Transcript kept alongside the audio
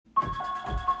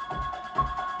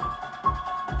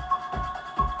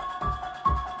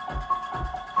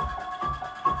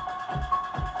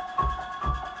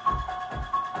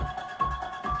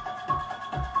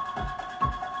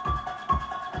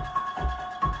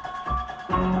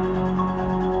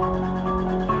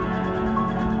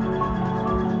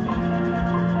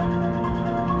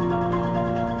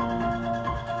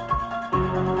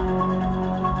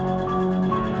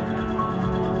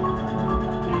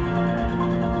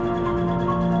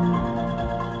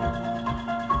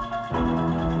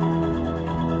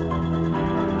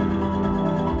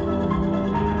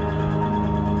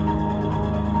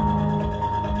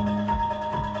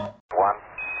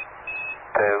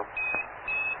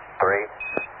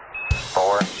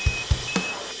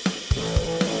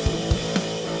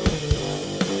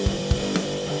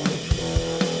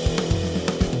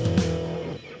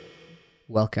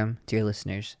Welcome, dear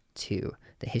listeners, to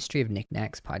the History of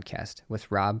Knickknacks podcast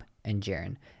with Rob and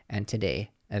Jaron. And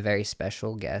today, a very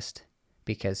special guest,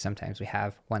 because sometimes we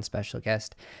have one special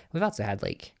guest. We've also had,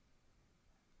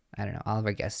 all of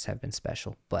our guests have been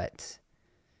special, and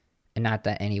not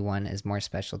that anyone is more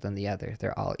special than the other.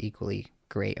 They're all equally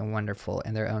great and wonderful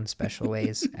in their own special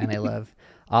ways, and I love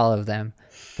all of them.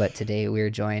 But today we are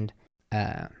joined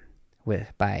by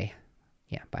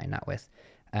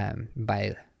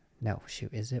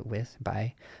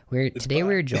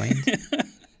we're joined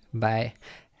by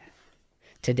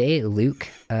today Luke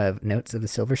of Notes of the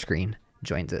Silver Screen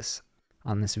joins us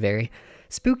on this very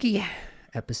spooky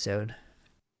episode.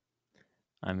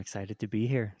 I'm excited to be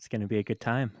here. It's going to be a good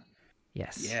time.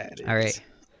 Yes. Yeah, it is. All right.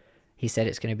 He said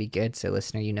it's going to be good, so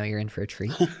listener, you know you're in for a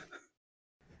treat.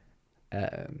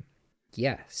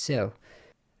 So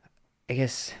I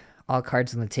guess all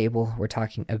cards on the table, we're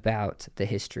talking about the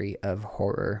history of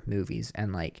horror movies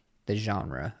and the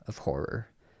genre of horror.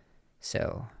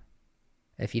 So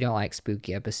if you don't like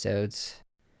spooky episodes,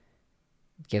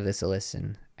 give this a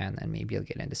listen, and then maybe you'll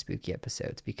get into spooky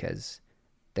episodes because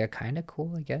they're kind of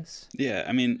cool, I guess. Yeah,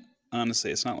 I mean,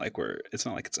 honestly, it's not like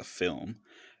it's a film.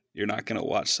 You're not going to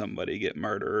watch somebody get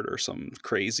murdered or some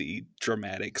crazy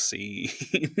dramatic scene.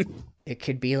 It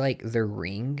could be like The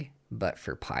Ring, but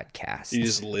for podcasts. You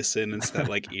just listen, it's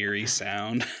that eerie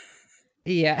sound.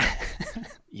 Yeah.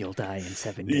 You'll die in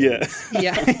 7 days.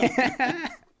 Yeah.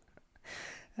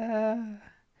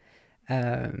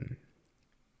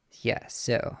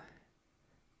 So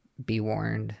be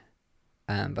warned.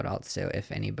 But also,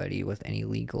 if anybody with any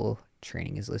legal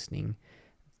training is listening,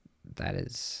 that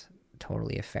is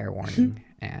totally a fair warning,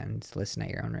 and listen at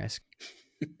your own risk.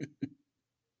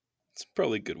 It's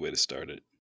probably a good way to start it.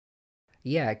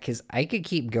 Yeah, because I could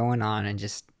keep going on and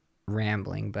just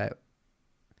rambling, but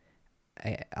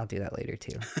I'll do that later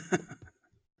too.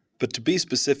 But to be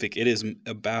specific, it is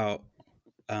about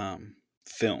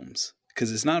films,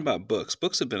 because it's not about books.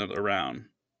 Books have been around,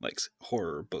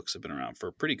 horror books have been around for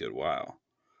a pretty good while.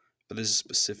 But this is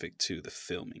specific to the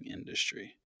filming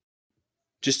industry.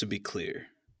 Just to be clear.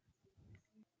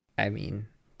 I mean,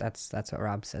 that's what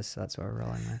Rob says, so that's what we're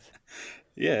rolling with.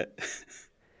 Yeah.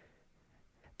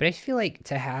 But I feel like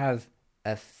to have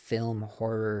a film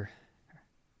horror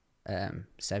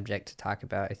subject to talk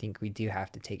about, I think we do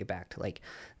have to take it back to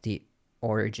the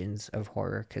origins of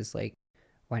horror, because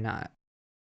why not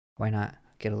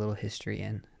get a little history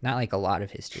in? Not a lot of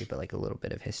history, but a little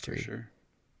bit of history. For sure.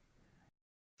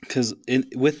 Because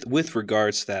with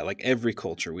regards to that, every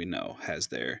culture we know has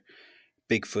their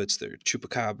Bigfoots, their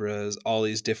chupacabras, all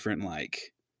these different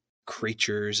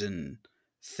creatures and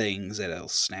things that'll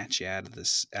snatch you out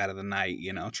of the night,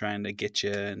 trying to get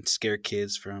you and scare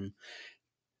kids from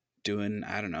doing,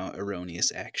 erroneous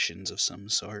actions of some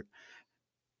sort.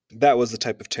 That was the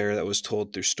type of terror that was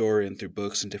told through story and through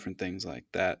books and different things like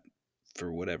that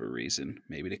for whatever reason.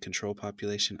 Maybe to control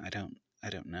population. I don't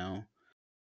know.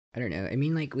 I don't know. I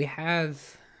mean, we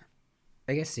have,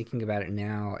 I guess thinking about it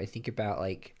now, I think about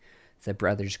the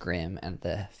Brothers Grimm and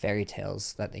the fairy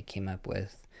tales that they came up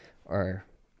with, or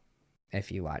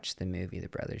if you watch the movie The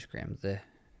Brothers Grimm, the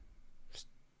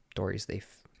stories they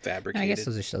fabricated. I guess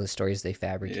those are still the stories they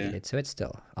fabricated, Yeah. So it's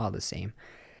still all the same.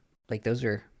 Those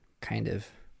are kind of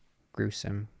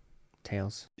gruesome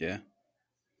tales. Yeah.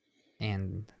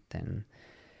 And then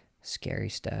scary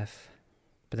stuff.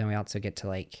 But then we also get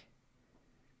to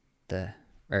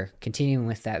continuing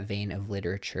with that vein of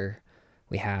literature,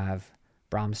 we have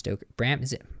Bram Stoker.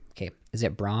 Is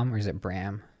it Bram or is it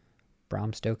Bram?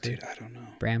 Bram Stoker? Dude, I don't know.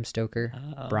 Bram Stoker?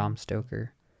 Bram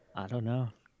Stoker? I don't know.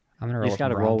 I'm going to roll You just got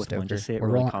to Bram roll with Stoker. one. Just say it We're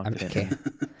really rolling, confidently.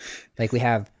 Okay. We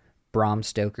have Bram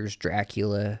Stoker's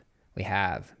Dracula. We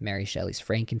have Mary Shelley's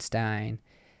Frankenstein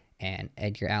and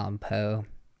Edgar Allan Poe.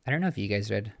 I don't know if you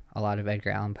guys read a lot of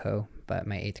Edgar Allan Poe, but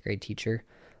my 8th grade teacher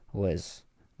was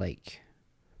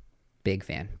big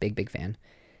fan.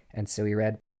 And so we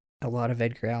read a lot of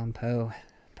Edgar Allan Poe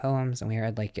poems, and we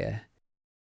read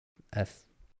a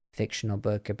fictional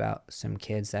book about some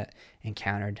kids that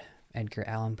encountered Edgar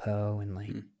Allan Poe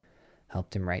and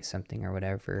helped him write something or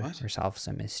whatever. What? Or solve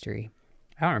some mystery.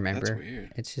 I don't remember. That's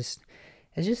weird. It's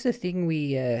just a thing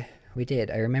we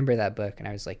did. I remember that book, and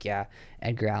I was like, yeah,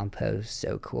 Edgar Allan Poe's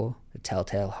so cool. The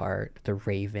Telltale Heart, The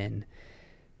Raven,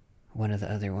 one of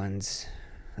the other ones.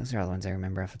 Those are all the ones I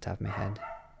remember off the top of my head.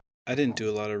 I didn't do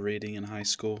a lot of reading in high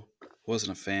school.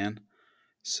 Wasn't a fan.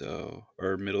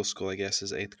 Or middle school, I guess,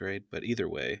 is 8th grade. But either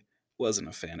way, wasn't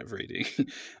a fan of reading.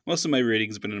 Most of my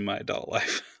reading's been in my adult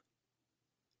life.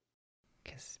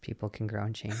 Because people can grow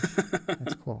and change.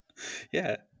 That's cool.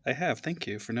 Yeah, I have. Thank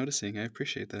you for noticing. I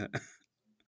appreciate that.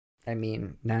 I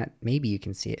mean, not maybe you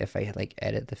can see it if I like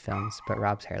edit the films, but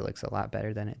Rob's hair looks a lot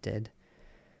better than it did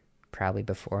probably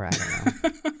before. I don't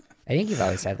know. I think you've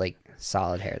always had like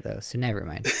solid hair though, so never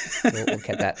mind. We'll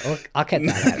cut that. I'll cut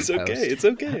that out in It's okay. post. It's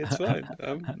okay. It's fine.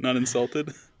 I'm not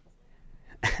insulted.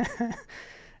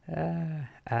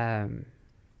 Um,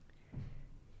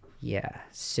 yeah.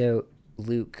 So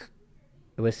Luke,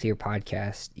 with your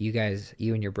podcast,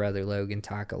 you and your brother Logan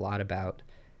talk a lot about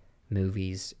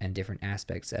movies and different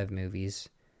aspects of movies,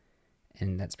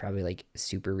 and that's probably like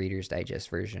super Reader's Digest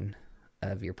version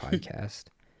of your podcast.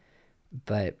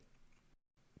 But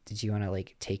did you want to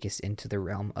like take us into the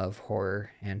realm of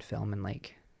horror and film and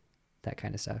like that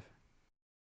kind of stuff?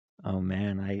 Oh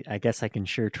man, I guess I can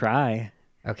sure try.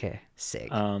 Okay, sick.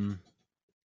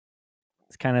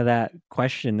 It's kind of that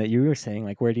question that you were saying,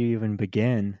 like, where do you even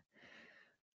begin?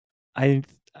 I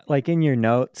like in your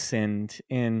notes and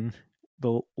in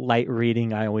the light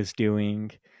reading I was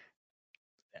doing,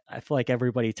 I feel like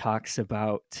everybody talks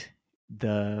about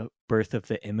the birth of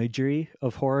the imagery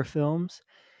of horror films.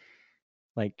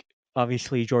 Like,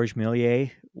 obviously, George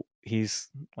Méliès, he's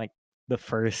like the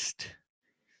first,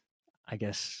 I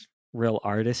guess, real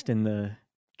artist in the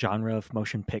genre of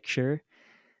motion picture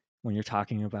when you're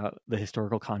talking about the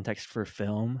historical context for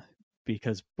film.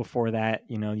 Because before that,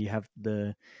 you have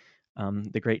the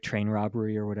Great Train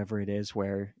Robbery or whatever it is,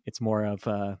 where it's more of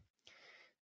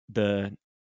the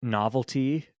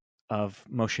novelty of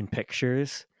motion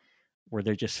pictures, where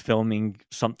they're just filming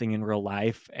something in real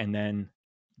life, and then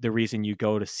the reason you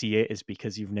go to see it is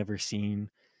because you've never seen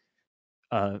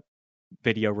a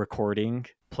video recording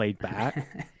played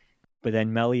back. But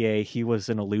then Méliès, he was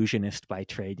an illusionist by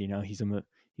trade. He's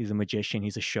a magician,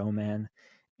 he's a showman,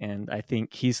 and I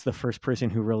think he's the first person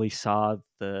who really saw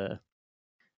the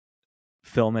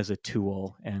film as a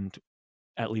tool and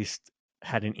at least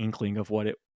had an inkling of what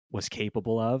it was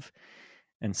capable of.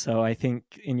 And so I think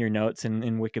in your notes and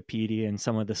in Wikipedia and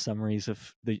some of the summaries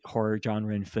of the horror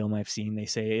genre and film I've seen, they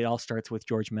say it all starts with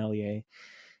George Méliès.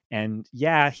 And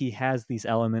yeah, he has these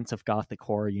elements of gothic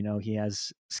horror. He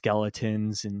has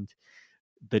skeletons and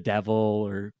the devil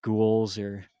or ghouls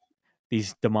or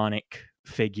these demonic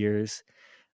figures.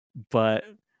 But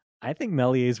I think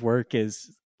Méliès's work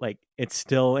is like, it's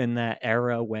still in that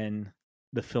era when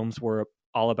the films were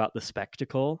all about the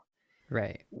spectacle,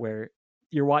 Right. where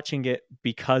you're watching it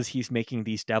because he's making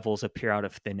these devils appear out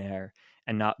of thin air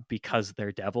and not because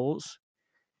they're devils.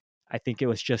 I think it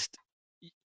was just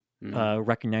a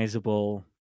recognizable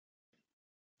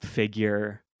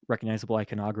figure, recognizable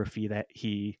iconography that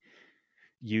he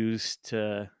used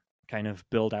to kind of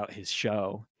build out his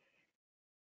show.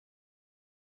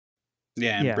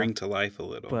 Yeah, and bring to life a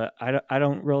little. But I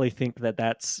don't really think that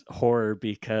that's horror,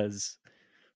 because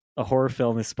a horror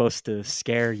film is supposed to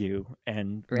scare you,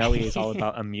 and Méliès is all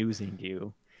about amusing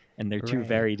you, and they're two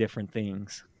very different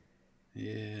things.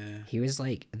 Yeah. He was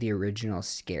like the original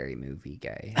scary movie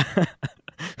guy.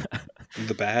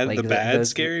 The bad, like those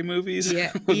scary movies.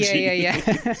 Yeah, yeah.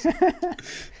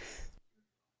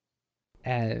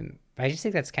 I just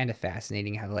think that's kind of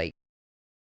fascinating how like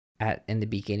in the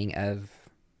beginning of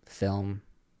film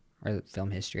or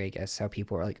film history, I guess, how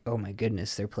people are like, oh my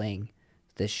goodness, they're playing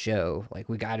this show, like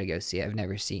we gotta go see it. I've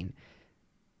never seen,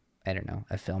 I don't know,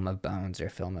 a film of bones or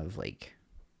a film of like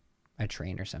a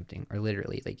train or something, or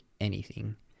literally like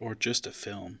anything, or just a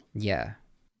film. Yeah.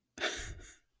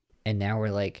 And now we're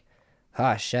like,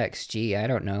 ah, shucks, gee, I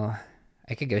don't know,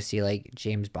 I could go see like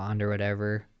James Bond or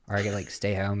whatever, or I could like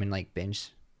stay home and like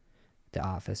binge The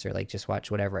Office, or like just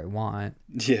watch whatever I want.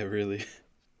 Yeah, really.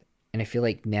 And I feel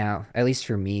like now, at least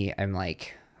for me, I'm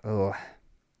like, oh,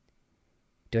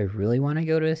 do I really want to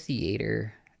go to a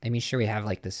theater? I mean, sure, we have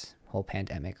like this whole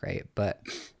pandemic, right? But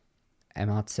I'm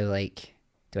also like,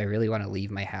 do I really want to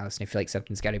leave my house? And I feel like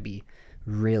something's got to be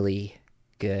really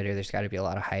good, or there's got to be a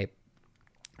lot of hype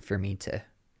for me to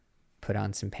put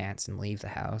on some pants and leave the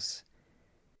house.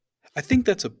 I think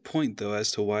that's a point, though,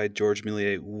 as to why George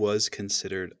Méliès was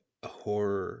considered a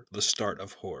horror, the start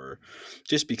of horror.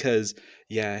 Just because,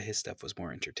 yeah, his stuff was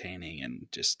more entertaining and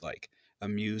just like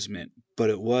amusement, but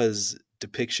it was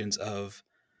depictions of,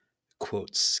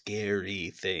 quote,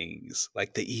 scary things,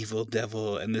 like the evil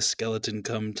devil and the skeleton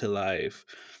come to life.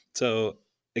 So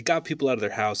it got people out of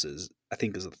their houses, I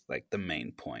think, is like the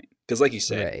main point. Because like you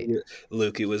said, Right.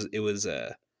 Luke, he was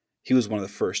one of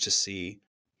the first to see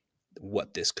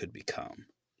what this could become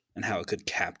and how it could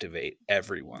captivate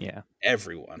everyone. Yeah.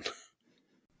 Everyone.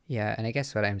 Yeah, and I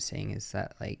guess what I'm saying is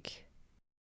that, like,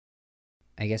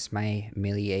 I guess my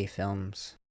Méliès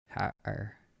films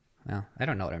are, well, I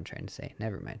don't know what I'm trying to say.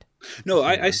 Never mind. No,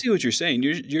 I see what you're saying.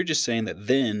 You're just saying that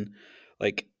then,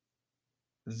 like,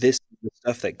 this is the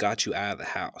stuff that got you out of the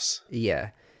house. Yeah.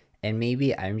 And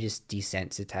maybe I'm just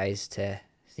desensitized to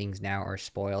things now or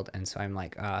spoiled. And so I'm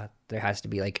like, there has to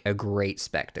be like a great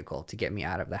spectacle to get me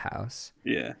out of the house.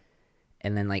 Yeah.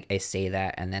 And then like I say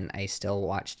that, and then I still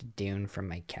watched Dune from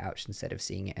my couch instead of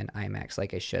seeing it in IMAX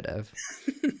like I should have.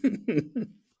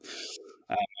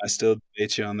 I still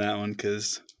debate you on that one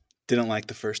because didn't like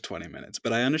the first 20 minutes,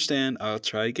 but I understand. I'll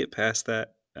try to get past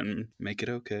that and make it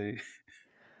okay.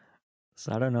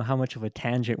 So I don't know how much of a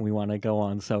tangent we want to go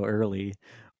on so early,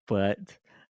 but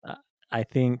uh, I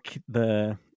think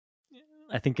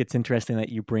it's interesting that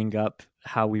you bring up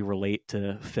how we relate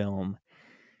to film,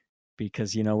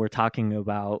 because we're talking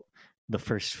about the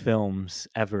first films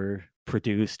ever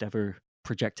produced, ever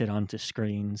projected onto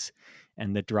screens,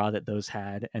 and the draw that those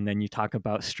had. And then you talk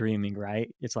about streaming,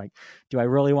 right? It's like, do I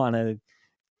really want to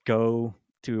go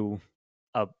to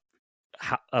a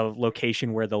a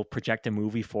location where they'll project a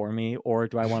movie for me, or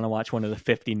do I want to watch one of the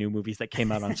 50 new movies that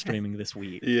came out on streaming this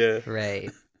week? Yeah.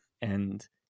 Right. And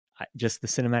just the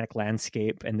cinematic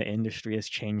landscape and the industry has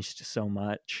changed so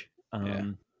much.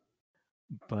 Yeah.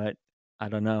 But I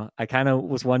don't know. I kind of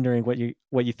was wondering what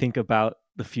you think about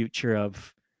the future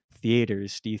of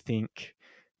theaters. Do you think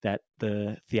that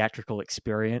the theatrical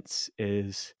experience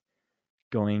is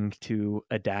going to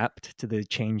adapt to the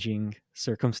changing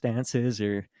circumstances,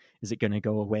 or is it going to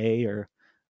go away, or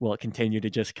will it continue to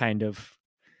just kind of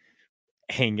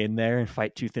hang in there and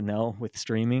fight tooth and nail with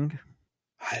streaming?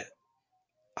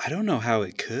 I don't know how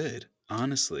it could,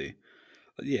 honestly.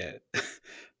 Yeah.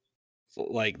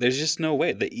 Like, there's just no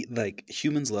way. Like,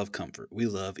 humans love comfort. We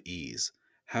love ease.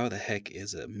 How the heck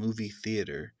is a movie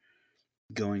theater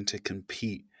going to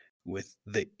compete with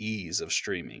the ease of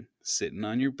streaming? Sitting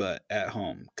on your butt at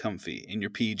home, comfy, in your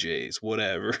PJs,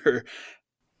 whatever.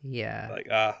 Yeah. Like,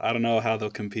 I don't know how they'll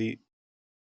compete.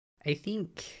 I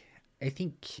think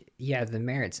yeah, the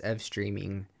merits of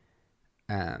streaming,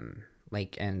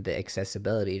 like, and the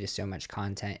accessibility to so much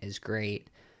content is great,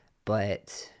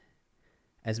 but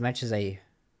as much as I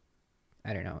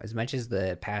don't know, as much as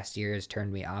the past year has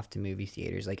turned me off to movie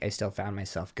theaters, like I still found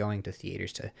myself going to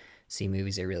theaters to see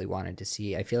movies I really wanted to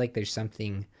see. I feel like there's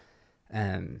something,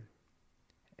 um,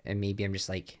 and maybe I'm just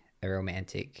like a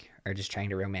romantic or just trying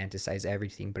to romanticize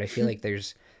everything, but I feel like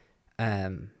there's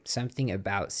something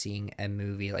about seeing a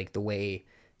movie like the way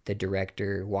the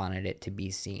director wanted it to be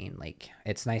seen. Like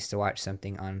it's nice to watch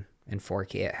something on in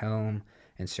 4K at home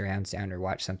and surround sound, or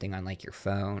watch something on like your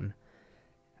phone,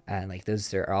 and like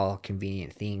those are all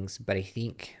convenient things, but I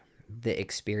think the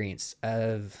experience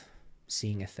of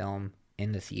seeing a film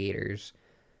in the theaters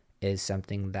is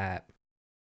something that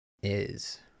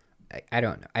is, I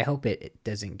don't know, I hope it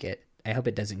doesn't get, I hope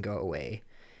it doesn't go away.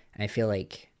 And I feel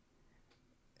like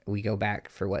we go back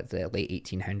for what, the late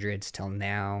 1800s till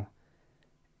now,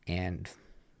 and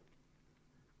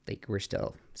like we're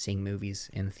still seeing movies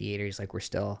in theaters. Like we're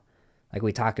still, like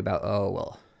we talk about, oh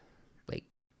well, like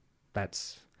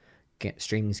that's,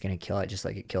 streaming's gonna kill it just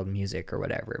like it killed music or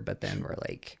whatever. But then we're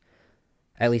like,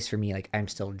 at least for me, like I'm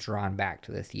still drawn back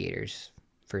to the theaters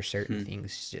for certain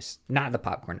things. Just not the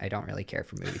popcorn. I don't really care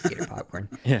for movie theater popcorn.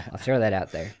 Yeah. I'll throw that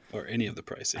out there. Or any of the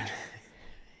pricing.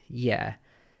 Yeah,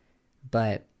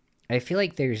 but I feel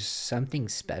like there's something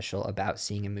special about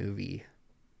seeing a movie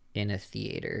in a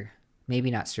theater.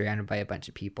 Maybe not surrounded by a bunch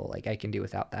of people. Like I can do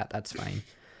without that. That's fine.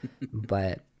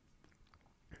 But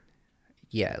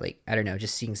yeah, like I don't know,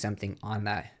 just seeing something on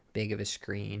that big of a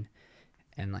screen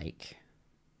and like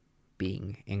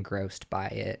being engrossed by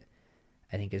it,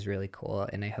 I think is really cool.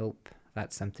 And I hope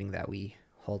that's something that we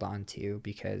hold on to,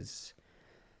 because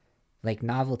like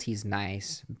novelty's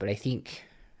nice, but I think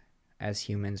as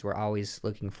humans we're always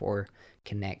looking for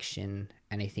connection,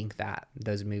 and I think that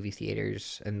those movie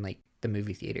theaters and like the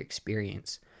movie theater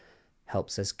experience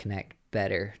helps us connect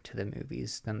better to the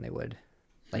movies than they would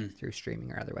like through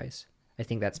streaming or otherwise. I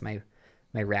think that's my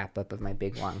wrap up of my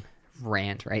big long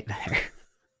rant right there.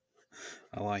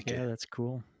 I like Yeah, it. that's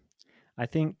cool. I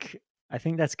think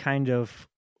that's kind of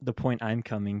the point I'm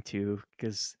coming to,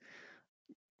 because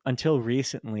until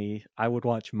recently I would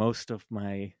watch most of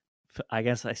my, I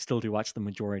guess I still do watch the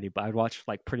majority, but I'd watch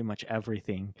like pretty much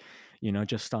everything,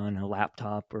 just on a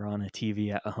laptop or on a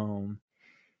TV at home.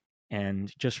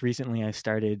 And just recently I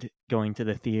started going to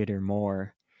the theater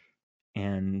more,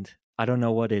 and I don't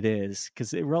know what it is,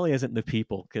 because it really isn't the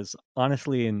people, because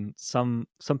honestly, and some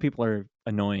people are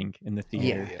annoying in the Oh,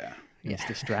 theater. yeah. And it's Yeah.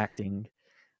 distracting,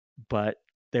 but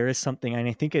there is something, and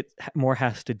I think it more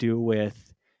has to do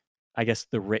with, I guess,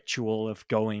 the ritual of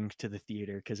going to the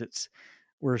theater, because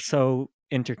we're so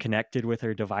interconnected with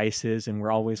our devices and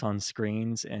we're always on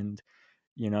screens. And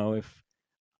if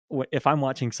if I'm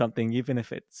watching something, even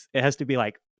if it has to be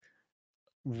like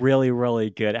really, really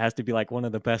good. It has to be like one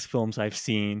of the best films I've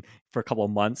seen for a couple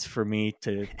of months for me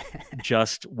to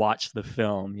just watch the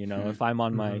film. You know, if I'm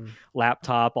on my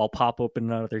laptop, I'll pop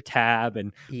open another tab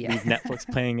and leave Netflix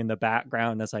playing in the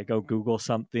background as I go Google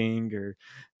something or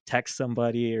text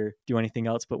somebody or do anything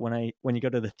else. But when you go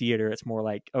to the theater, it's more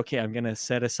like, okay, I'm going to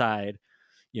set aside,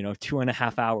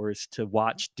 2.5 hours to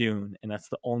watch Dune, and that's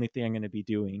the only thing I'm going to be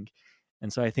doing.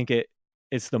 And so I think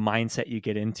it's the mindset you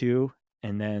get into,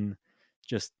 and then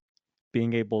just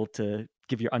being able to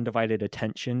give your undivided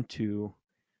attention to,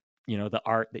 the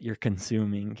art that you're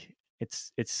consuming.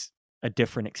 It's a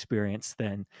different experience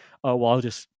than, oh, well, I'll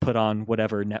just put on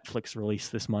whatever Netflix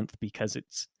released this month because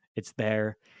it's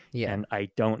there, and I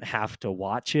don't have to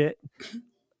watch it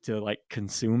to like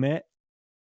consume it.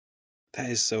 That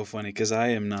is so funny because I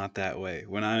am not that way.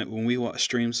 When we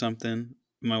stream something,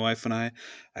 my wife and I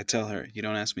tell her, you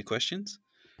don't ask me questions.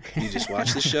 You just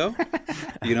watch the show.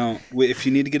 You don't. If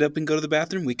you need to get up and go to the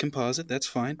bathroom, we can pause it. That's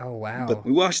fine. Oh wow! But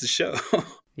we watch the show.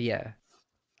 Yeah.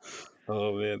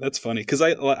 Oh man, that's funny because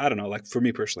I don't know. Like for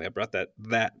me personally, I brought that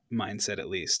mindset at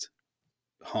least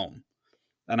home,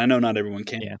 and I know not everyone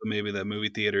can. Yeah. But maybe the movie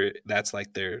theater, that's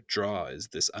like their draw, is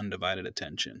this undivided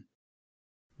attention.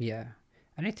 Yeah,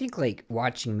 and I think like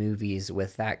watching movies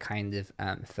with that kind of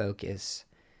focus,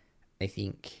 I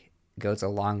think goes a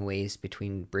long ways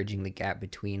between bridging the gap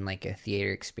between like a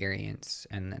theater experience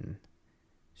and then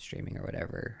streaming or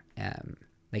whatever.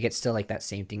 Like it's still like that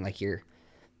same thing, like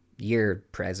you're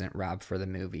present, Rob, for the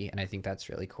movie, and I think that's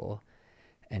really cool.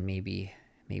 And maybe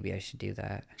I should do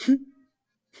that.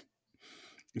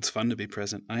 It's fun to be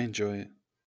present. I enjoy it.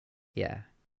 Yeah.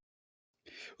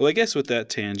 Well, I guess with that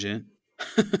tangent,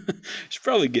 should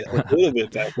probably get a little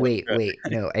bit back. Wait,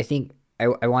 no, I think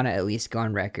I want to at least go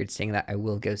on record saying that I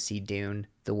will go see Dune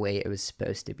the way it was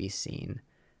supposed to be seen.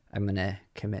 I'm going to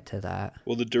commit to that.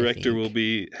 Well, the director will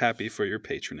be happy for your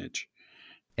patronage.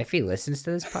 If he listens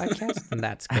to this podcast, then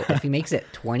that's cool. If he makes it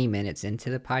 20 minutes into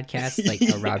the podcast, like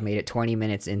how Rob made it 20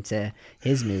 minutes into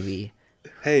his movie.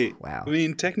 Hey, wow. I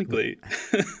mean, technically.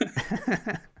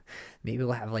 Maybe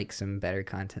we'll have like some better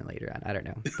content later on. I don't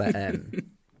know. But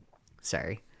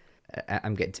sorry.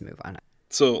 I'm good to move on.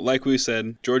 So, like we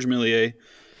said, George Méliès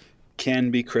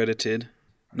can be credited,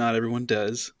 not everyone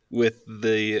does, with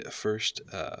the first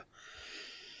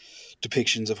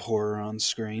depictions of horror on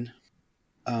screen.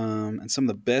 And some of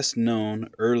the best known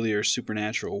earlier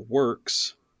supernatural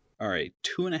works are a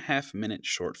 2.5-minute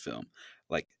short film,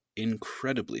 like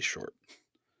incredibly short.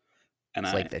 And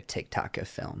it's like the TikTok of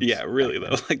films. Yeah, really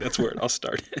though. Like that's where it all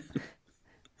started.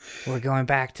 We're going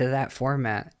back to that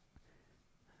format.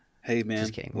 Hey man,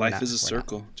 life is a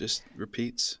circle. Just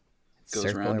repeats. Goes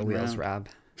circle round or and wheels, round. Rob?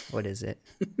 What is it?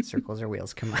 Circles or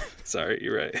wheels? Come on. Sorry,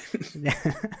 you're right.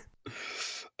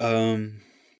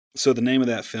 So the name of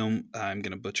that film, I'm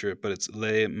gonna butcher it, but it's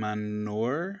Le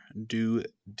Manoir du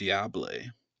Diable,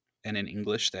 and in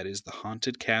English that is The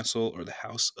Haunted Castle or The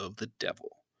House of the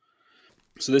Devil.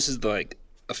 So this is the like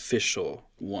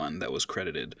official one that was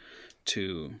credited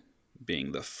to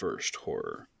being the first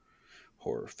horror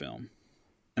film.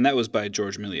 And that was by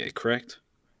George Méliès, correct?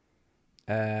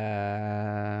 That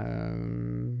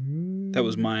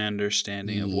was my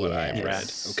understanding of what I read.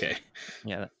 Okay.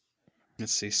 Yeah.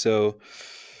 Let's see. So,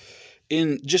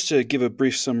 just to give a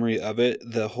brief summary of it,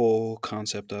 the whole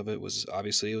concept of it was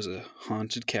obviously it was a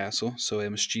haunted castle. So a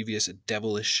mischievous,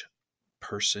 devilish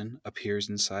person appears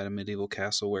inside a medieval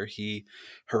castle where he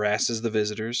harasses the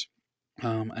visitors.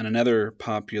 And another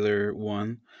popular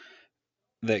one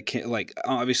that can't, like,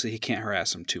 obviously he can't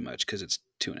harass them too much because it's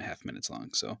 2.5 minutes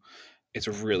long, so it's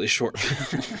a really short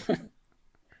film.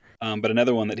 But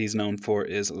another one that he's known for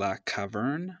is La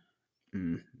Caverne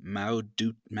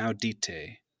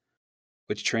Maudite,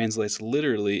 which translates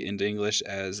literally into English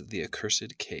as The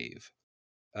Accursed Cave.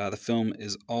 The film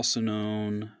is also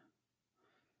known,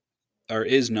 or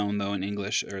is known though in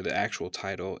English, or the actual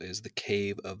title is The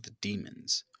Cave of the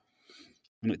Demons.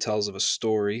 And it tells of a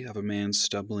story of a man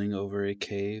stumbling over a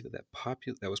cave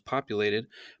that was populated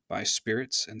by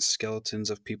spirits and skeletons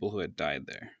of people who had died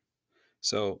there.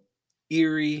 So,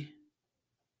 eerie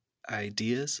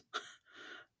ideas.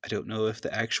 I don't know if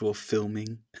the actual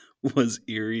filming was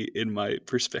eerie in my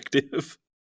perspective.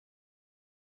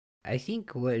 I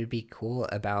think what would be cool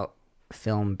about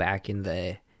film back in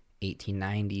the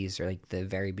 1890s or like the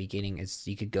very beginning is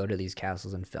you could go to these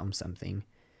castles and film something,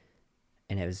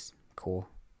 and it was cool.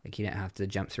 Like you didn't have to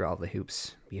jump through all the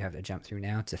hoops you have to jump through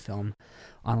now to film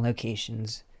on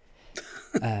locations.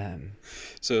 Um,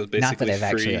 So not that basically I've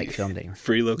actually like free filmed it.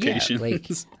 free Yeah,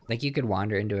 locations. like you could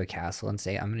wander into a castle and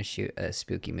say, "I'm going to shoot a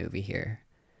spooky movie here,"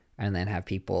 and then have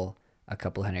people a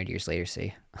couple hundred years later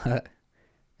say,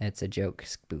 "It's a joke,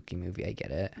 spooky movie. I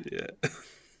get it."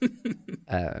 Yeah.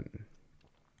 Um,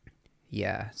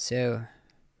 yeah. So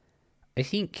I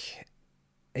think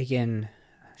again,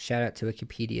 shout out to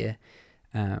Wikipedia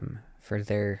for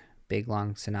their big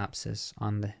long synopsis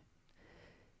on the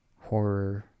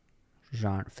horror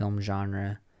film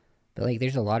genre. But like,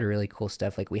 there's a lot of really cool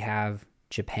stuff. Like we have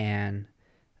Japan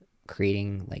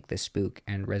creating like the spook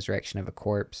and resurrection of a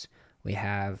corpse. We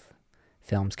have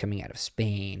films coming out of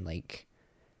Spain, like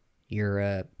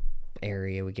Europe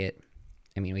area. We get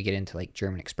into like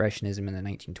German expressionism in the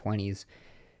 1920s,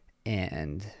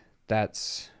 and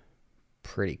that's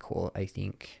pretty cool, I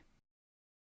think.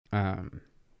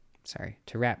 Sorry,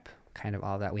 to wrap kind of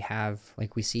all that,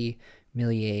 we see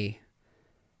Méliès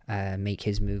make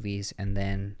his movies, and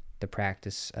then the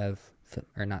practice of,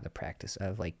 or not the practice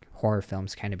of, like horror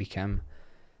films kind of become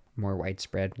more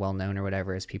widespread, well known or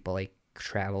whatever, as people like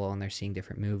travel and they're seeing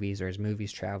different movies, or as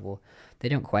movies travel. They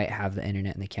don't quite have the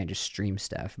internet and they can't just stream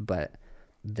stuff, but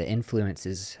the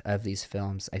influences of these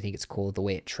films, I think it's cool the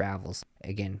way it travels.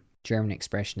 Again, German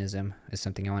expressionism is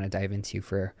something I want to dive into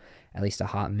for at least a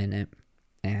hot minute,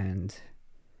 and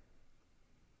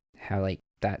how like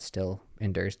that still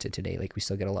endures to today. Like we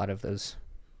still get a lot of those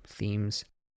themes.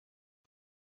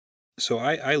 So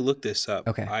I looked this up.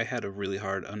 Okay. I had a really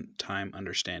hard time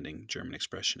understanding German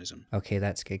expressionism. Okay,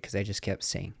 that's good, because I just kept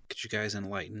saying. Could you guys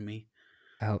enlighten me?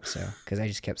 I hope so, because I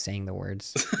just kept saying the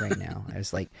words right now. I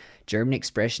was like, German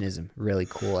expressionism, really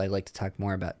cool. I'd like to talk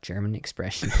more about German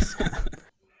expressionism.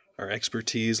 Our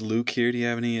expertise, Luke here. Do you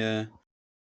have any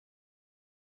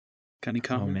comments?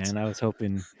 Oh man, I was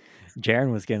hoping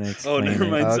Jaron was gonna Oh, explain never it.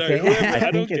 mind. Sorry. Okay. Whoever, I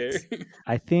don't think care. it's-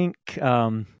 I think,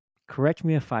 correct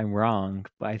me if I'm wrong,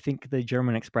 but I think the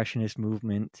German expressionist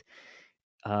movement,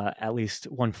 at least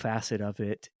one facet of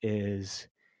it, is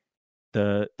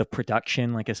the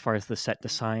production, like as far as the set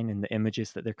design and the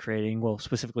images that they're creating. Well,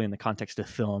 specifically in the context of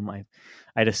film,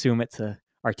 I'd assume it's a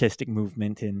artistic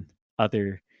movement in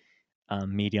other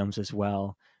mediums as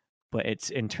well, but it's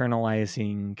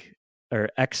internalizing or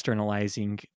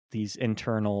externalizing these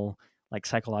internal like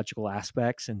psychological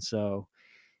aspects. And so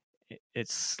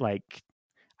it's like,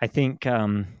 I think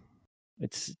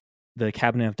it's the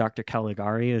Cabinet of Dr.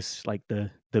 Caligari is like the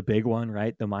big one,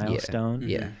 right? The milestone.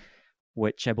 Yeah.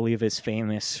 Which I believe is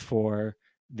famous for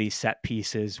these set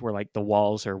pieces where like the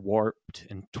walls are warped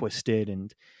and twisted,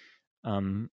 and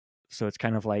so it's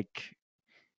kind of like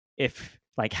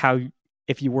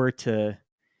if you were to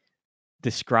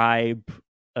describe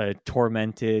a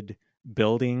tormented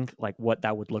building, like what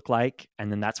that would look like, and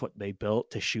then that's what they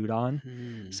built to shoot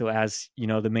on. So as you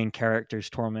know, the main character's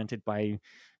tormented by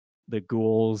the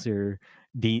ghouls or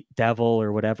the devil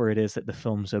or whatever it is that the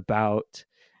film's about,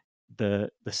 the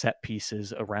set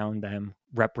pieces around them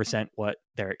represent what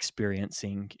they're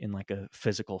experiencing in like a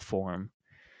physical form.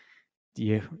 Do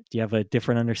you have a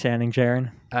different understanding,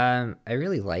 Jaron? I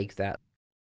really like that.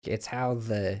 It's how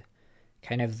the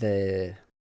kind of the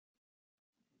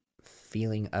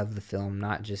feeling of the film,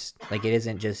 not just like, it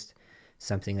isn't just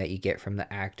something that you get from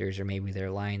the actors or maybe their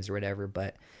lines or whatever,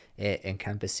 but it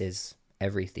encompasses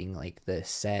everything, like the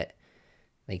set,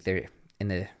 like they're in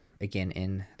the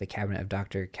Cabinet of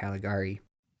Dr. Caligari,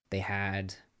 they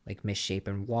had like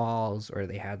misshapen walls, or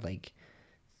they had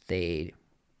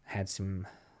some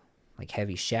like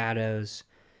heavy shadows,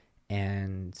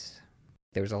 and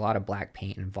there was a lot of black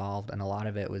paint involved, and a lot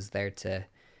of it was there to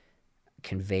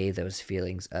convey those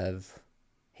feelings of,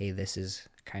 hey, this is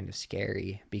kind of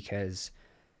scary, because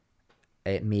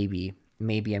it maybe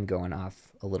I'm going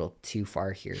off a little too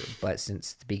far here, but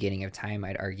since the beginning of time,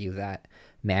 I'd argue that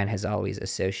man has always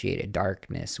associated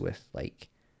darkness with like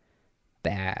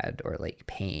bad, or like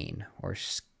pain, or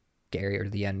scary, or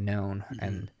the unknown.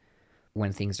 And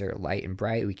when things are light and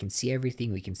bright, we can see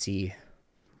everything, we can see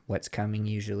what's coming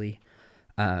usually.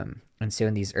 And so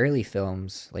in these early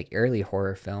films, like early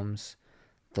horror films,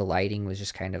 the lighting was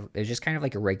just kind of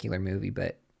like a regular movie,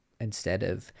 but instead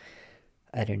of,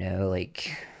 I don't know,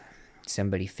 like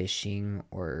somebody fishing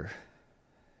or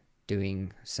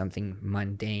doing something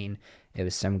mundane, it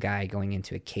was some guy going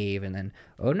into a cave, and then,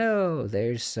 oh no,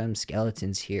 there's some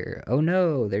skeletons here, oh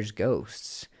no, there's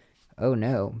ghosts, oh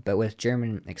no. But with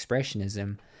German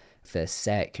expressionism, the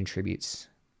set contributes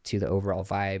to the overall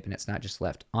vibe, and it's not just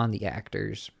left on the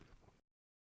actors.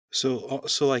 So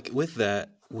like with that,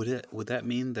 would that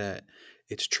mean that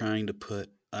it's trying to put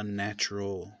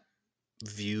unnatural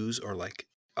views or like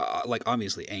like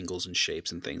obviously angles and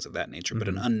shapes and things of that nature, but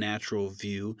an Mhm. unnatural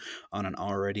view on an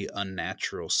already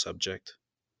unnatural subject.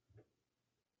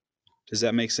 Does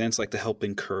that make sense? Like to help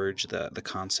encourage the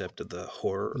concept of the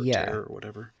horror or Yeah. terror or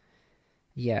whatever.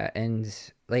 Yeah, and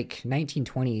like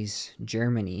 1920s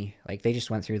Germany, like they just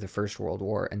went through the First World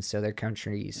War, and so their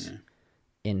country's Yeah.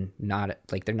 in not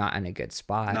like they're not in a good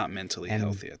spot. Not mentally And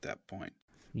healthy at that point.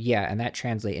 yeah, and that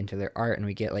translate into their art, and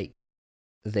we get like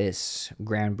this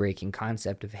groundbreaking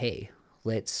concept of, hey,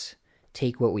 let's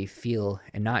take what we feel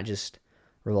and not just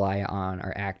rely on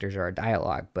our actors or our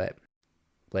dialogue, but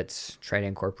let's try to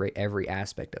incorporate every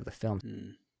aspect of the film.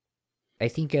 Mm. I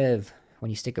think of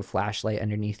when you stick a flashlight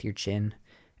underneath your chin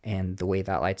and the way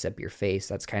that lights up your face,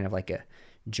 that's kind of like a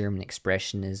German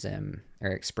expressionism or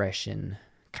expression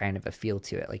kind of a feel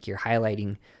to it. Like you're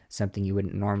highlighting something you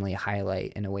wouldn't normally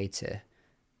highlight in a way to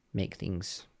make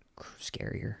things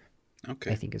scarier, I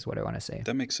Okay. think is what I want to say.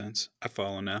 That makes sense. I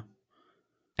follow now.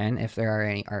 And if there are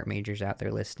any art majors out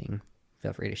there listening,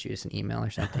 feel free to shoot us an email or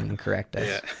something and correct us.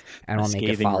 Yeah. And A we'll make a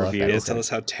scathing follow up review. It'll episode. tell us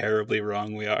how terribly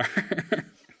wrong we are.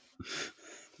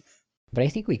 But I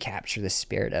think we capture the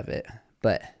spirit of it,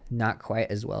 but not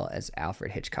quite as well as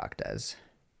Alfred Hitchcock does.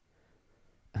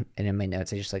 And in my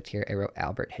notes, I just like to hear I wrote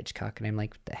Albert Hitchcock, and I'm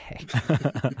like, what the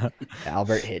heck?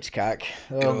 Albert Hitchcock.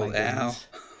 Oh my old Al. goodness.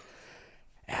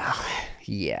 Al.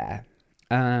 Yeah.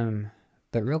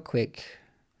 But real quick,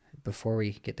 before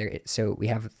we get there, so we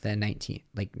have the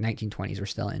 1920s we're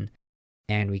still in,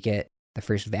 and we get the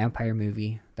first vampire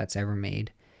movie that's ever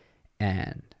made,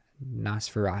 and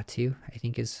Nosferatu, I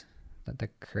think is that the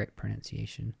correct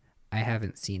pronunciation. I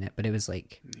haven't seen it, but it was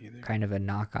like Neither. kind of a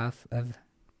knockoff of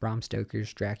Bram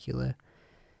Stoker's Dracula.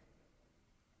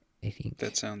 I think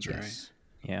That sounds right.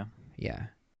 Yeah. Yeah.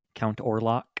 Count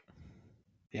Orlok.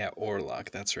 Yeah,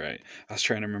 Orlok. That's right. I was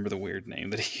trying to remember the weird name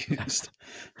that he used.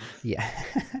 Yeah.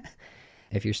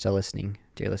 If you're still listening,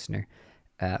 dear listener,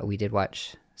 we did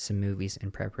watch some movies in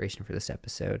preparation for this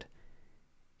episode.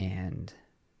 And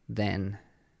then,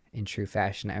 in true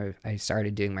fashion, I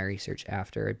started doing my research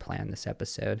after I planned this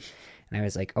episode. And I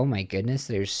was like, oh my goodness,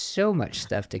 there's so much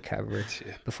stuff to cover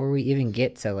Yeah. before we even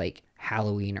get to like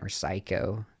Halloween or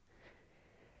Psycho.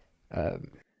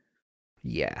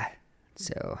 Yeah.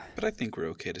 So But I think we're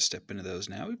okay to step into those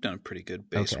now. We've done a pretty good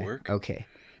base work. Okay.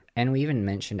 And we even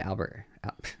mentioned Albert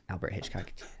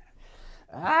Hitchcock.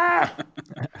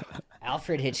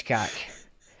 Alfred Hitchcock.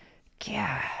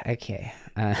 Yeah. Okay.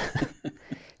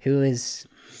 Who is?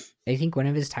 I think one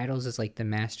of his titles is like the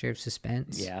Master of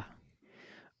Suspense. Yeah.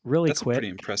 Really That's quick. a pretty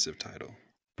impressive title.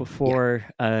 Before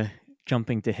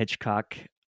jumping to Hitchcock,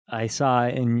 I saw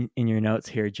in your notes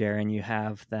here, Jaron, you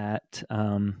have that.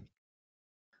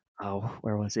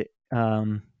 Where was it?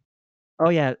 Going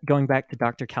back to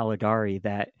Dr. Caligari,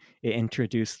 that it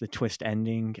introduced the twist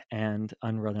ending and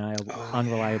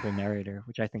unreliable narrator,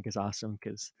 which I think is awesome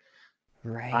because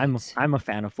Right. I'm a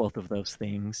fan of both of those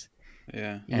things.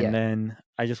 Yeah. And then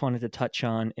I just wanted to touch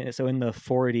on, so in the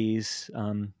 40s,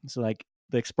 so like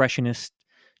the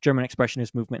German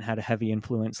expressionist movement had a heavy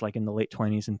influence like in the late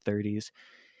 20s and 30s.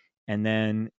 And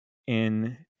then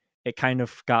it kind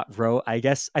of got I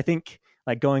think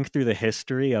like going through the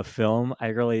history of film, I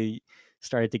really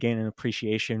started to gain an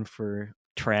appreciation for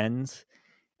trends.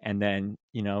 And then,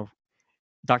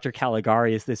 Dr.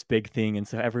 Caligari is this big thing. And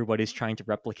so everybody's trying to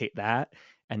replicate that.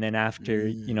 And then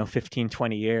after, 15,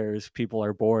 20 years, people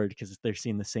are bored because they're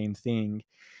seeing the same thing.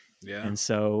 Yeah. And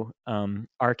so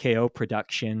RKO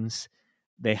Productions,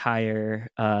 they hire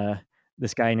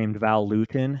this guy named Val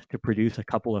Lewton to produce a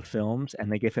couple of films,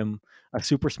 and they give him a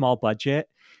super small budget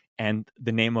and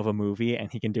the name of a movie,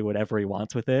 and he can do whatever he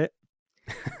wants with it.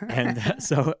 And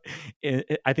so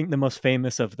I think the most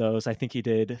famous of those, I think he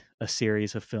did a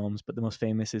series of films, but the most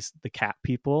famous is The Cat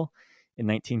People in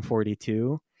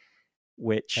 1942,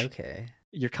 which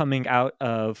you're coming out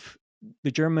of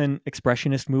the German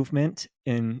expressionist movement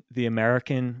in the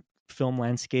American film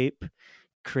landscape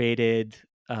created,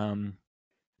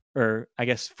 or I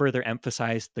guess further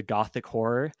emphasized the Gothic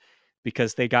horror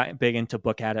because they got big into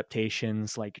book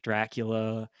adaptations like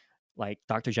Dracula, like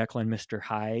Dr. Jekyll and Mr.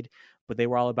 Hyde, but they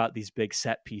were all about these big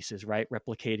set pieces, right?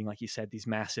 Replicating, like you said, these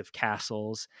massive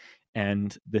castles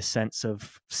and the sense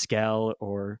of scale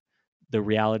or the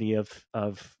reality of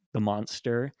the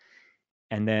monster.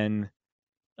 And then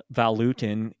Val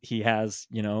Lewton, he has,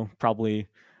 probably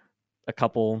a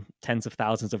couple tens of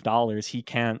thousands of dollars. He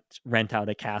can't rent out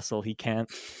a castle. He can't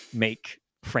make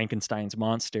Frankenstein's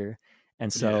monster.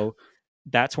 And so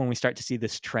that's when we start to see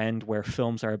this trend where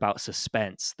films are about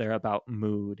suspense. They're about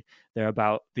mood. They're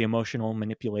about the emotional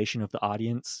manipulation of the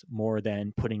audience more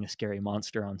than putting a scary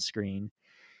monster on screen.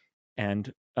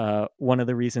 And one of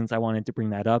the reasons I wanted to bring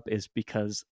that up is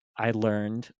because I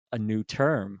learned a new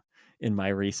term in my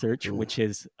research, Ooh. which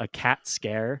is a cat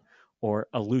scare or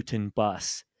a Luton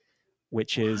bus,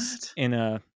 which is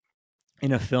What?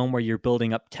 in a film where you're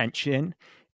building up tension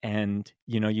and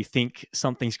you think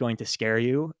something's going to scare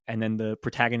you, and then the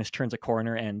protagonist turns a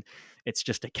corner and it's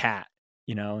just a cat,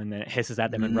 and then it hisses at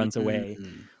them and runs away.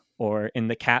 Mm. Or in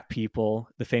The Cat People,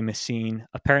 the famous scene,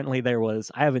 apparently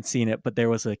I haven't seen it, but there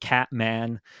was a cat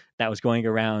man that was going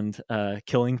around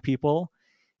killing people.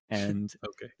 And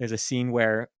Okay. there's a scene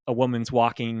where a woman's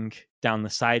walking down the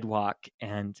sidewalk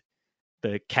and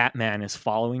the cat man is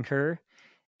following her.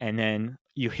 And then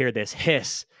you hear this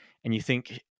hiss and you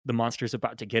think the monster's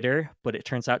about to get her, but it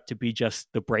turns out to be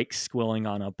just the brakes squealing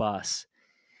on a bus.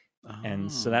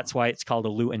 And so that's Oh. why it's called a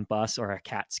Luton bus or a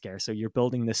cat scare. So you're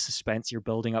building this suspense, you're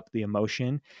building up the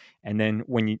emotion, and then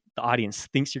when the audience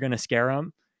thinks you're going to scare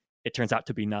them, it turns out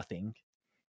to be nothing,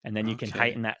 and then you can Okay.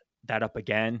 heighten that up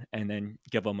again, and then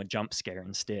give them a jump scare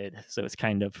instead. So it's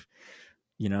kind of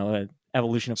an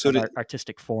evolution of So that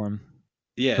artistic form.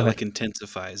 Yeah, Go it like ahead.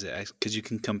 intensifies it because you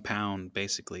can compound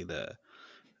basically the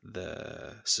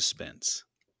suspense.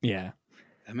 Yeah,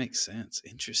 That makes sense.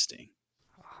 Interesting.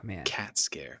 Oh man, Cat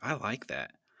scare. I like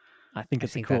that. I think I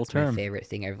it's a think cool that's my term. favorite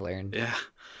thing I've learned. Yeah.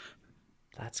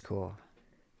 That's cool.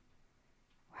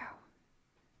 Wow.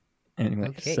 Anyway,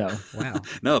 Okay. so Wow.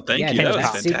 No, thank Yeah, you. no,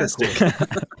 That was that's super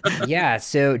fantastic. Yeah,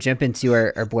 so jump into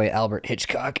our boy Albert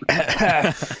Hitchcock.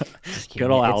 Just kidding.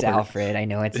 Good old It's Albert. Alfred. I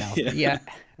know it's Alfred. Yeah.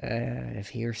 Yeah. If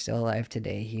he were still alive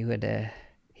today, he would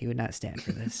not stand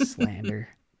for this slander.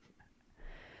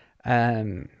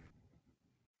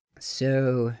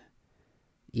 So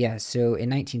yeah, so in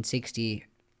 1960,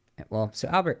 well, so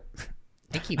Albert,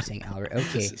 I keep saying Albert. Okay.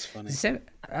 This is funny.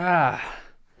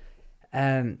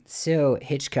 So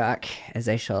Hitchcock, as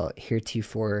I shall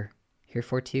herefore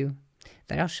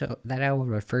that I will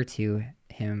refer to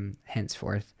him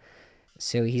henceforth.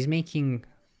 So he's making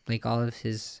like all of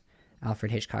his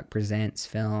Alfred Hitchcock Presents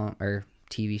film or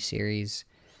TV series,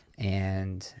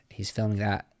 and he's filming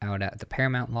that out at the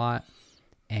Paramount lot,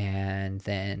 and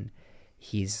then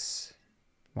he's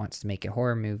wants to make a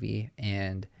horror movie,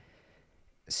 and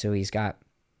so he's got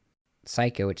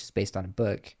Psycho, which is based on a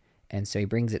book, and so he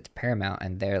brings it to Paramount,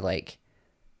 and they're like,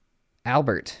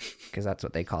 Albert, because that's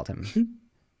what they called him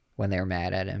when they were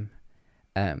mad at him.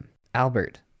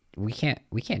 Albert, we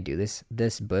can't do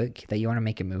this book that you want to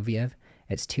make a movie of.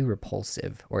 It's too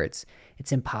repulsive, or it's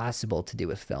impossible to do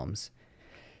with films.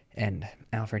 And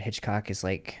Alfred Hitchcock is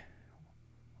like,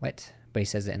 what? But he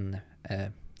says it in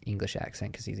English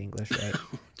accent because he's English, right?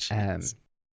 Jeez.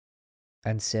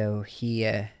 And so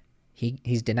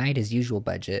he's denied his usual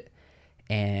budget,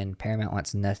 and Paramount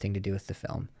wants nothing to do with the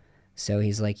film. So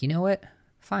he's like, you know what?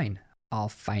 Fine, I'll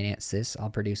finance this. I'll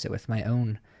produce it with my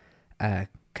own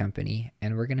company,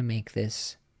 and we're gonna make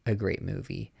this a great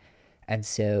movie. And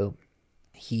so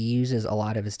he uses a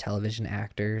lot of his television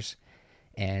actors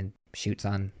and shoots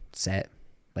on set,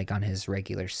 like on his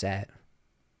regular set,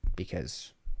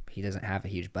 because he doesn't have a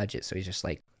huge budget. So he's just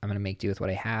like, I'm gonna make do with what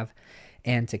I have,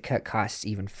 and to cut costs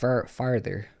even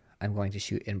farther, I'm going to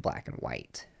shoot in black and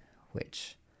white,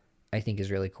 which I think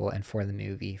is really cool. And for the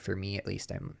movie, for me at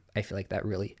least, I feel like that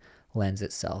really lends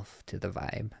itself to the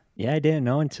vibe. Yeah, I didn't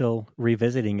know until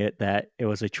revisiting it that it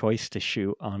was a choice to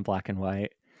shoot on black and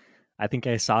white. I think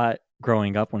I saw it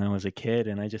growing up when I was a kid,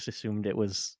 and I just assumed it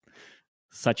was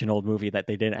such an old movie that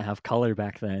they didn't have color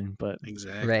back then. But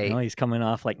Exactly. Right. he's coming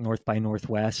off like North by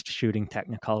Northwest shooting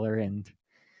Technicolor, and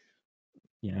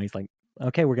he's like,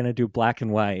 okay, we're gonna do black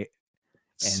and white.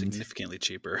 It's And significantly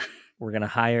cheaper. we're gonna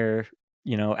hire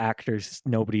actors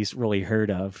nobody's really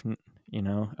heard of.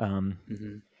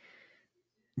 Mm-hmm.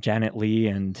 Janet Leigh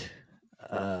and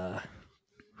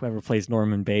whoever plays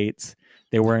Norman Bates.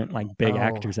 They weren't like big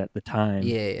actors at the time.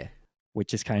 Yeah.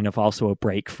 Which is kind of also a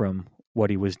break from what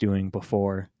he was doing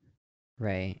before.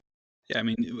 Right. Yeah, I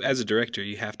mean, as a director,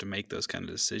 you have to make those kind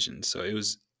of decisions. So it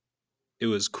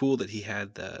was cool that he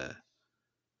had the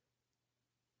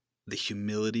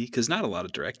humility, because not a lot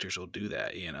of directors will do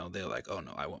that. They're like, oh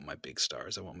no, I want my big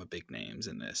stars, I want my big names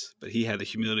in this. But he had the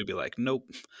humility to be like, nope,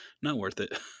 not worth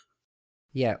it.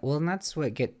 Yeah, well, and that's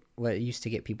what used to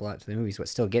get people out to the movies. What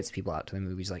still gets people out to the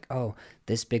movies, like, oh,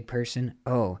 this big person.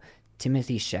 Oh,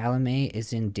 Timothy Chalamet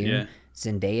is in Dune. Yeah.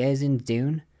 Zendaya is in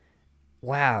Dune.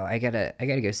 Wow, I gotta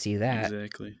go see that.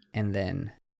 Exactly. And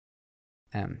then,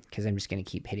 because I'm just gonna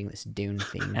keep hitting this Dune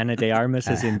theme. Ana de Armas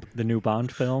is in the new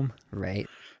Bond film. Right.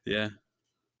 Yeah.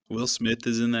 Will Smith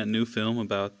is in that new film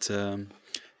about the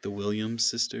Williams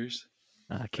sisters.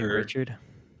 King Richard.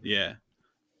 Yeah.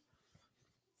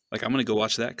 Like, I'm gonna go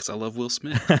watch that because I love Will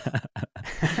Smith.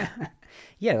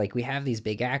 Yeah, like we have these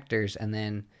big actors, and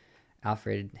then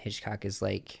Alfred Hitchcock is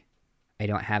like, I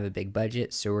don't have a big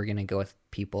budget, so we're gonna go with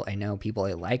people I know, people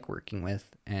I like working with,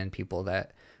 and people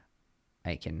that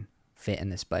I can fit in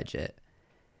this budget.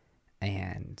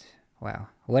 And wow,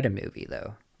 what a movie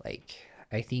though. Like,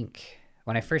 I think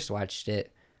when I first watched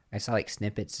it, I saw like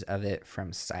snippets of it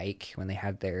from Psych when they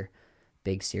had their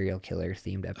big serial killer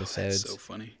themed Oh, episodes. that's so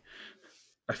funny.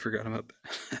 I forgot about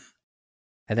that.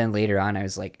 And then later on, I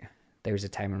was like, there was a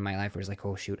time in my life where I was like,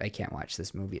 oh shoot, I can't watch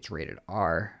this movie. It's rated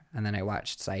R. And then I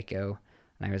watched Psycho,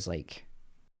 and I was like,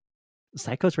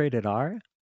 Psycho's rated R?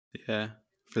 Yeah,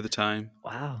 for the time.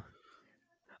 Wow.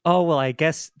 Oh, well, I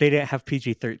guess they didn't have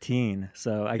PG-13,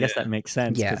 so I guess Yeah. that makes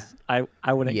sense, Yeah. because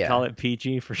I wouldn't Yeah. call it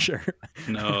PG for sure.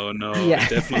 No, Yeah. it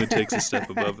definitely takes a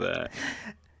step above that.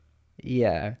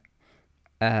 yeah.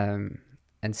 And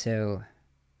so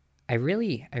I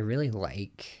really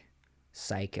like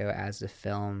Psycho as a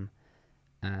film,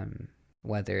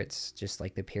 whether it's just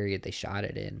like the period they shot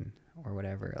it in or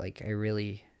whatever. Like I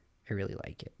really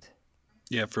like it.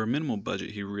 Yeah, for a minimal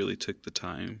budget, he really took the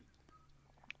time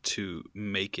to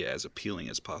make it as appealing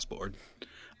as possible, or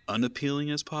unappealing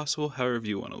as possible, however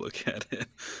you want to look at it.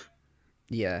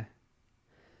 Yeah.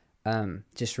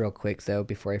 Just real quick though,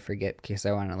 before I forget, because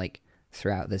I want to like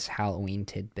throw out this Halloween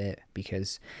tidbit,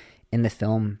 because in the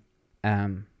film,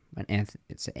 when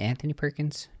it's Anthony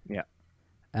Perkins. Yeah.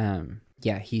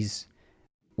 Yeah, he's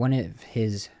one of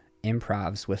his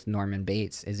improvs with Norman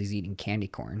Bates is he's eating candy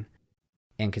corn,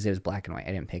 and because it was black and white,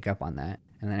 I didn't pick up on that,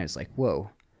 and then I was like,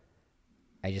 whoa.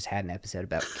 I just had an episode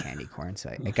about candy corn,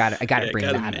 so I got to bring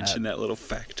gotta that mention up. that little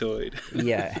factoid.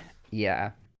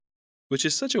 Yeah. Which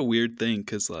is such a weird thing,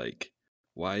 because, like,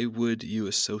 why would you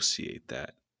associate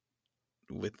that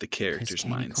with the 'Cause character's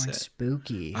candy corn's mindset?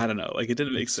 spooky. I don't know. Like, it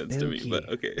didn't make It's sense to me, but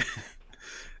spooky. okay.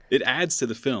 It adds to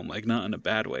the film, like, not in a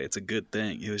bad way. It's a good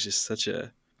thing. It was just such an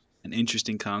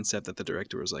interesting concept that the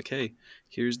director was like, hey,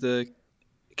 here's the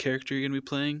character you're going to be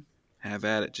playing. Have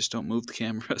at it. Just don't move the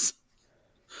cameras.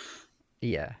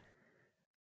 Yeah.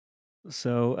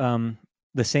 So,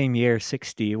 the same year,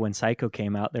 60, when Psycho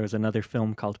came out, there was another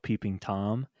film called Peeping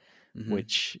Tom, Mhm.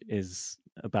 which is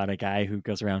about a guy who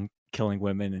goes around killing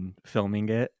women and filming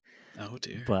it. Oh,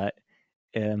 dear. But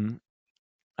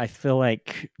I feel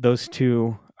like those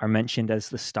two are mentioned as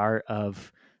the start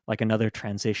of like another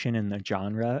transition in the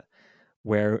genre,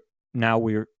 where now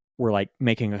we're like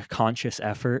making a conscious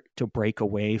effort to break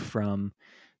away from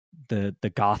the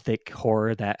gothic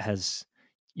horror that has,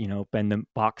 been the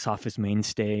box office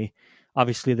mainstay.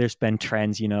 Obviously there's been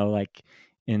trends, like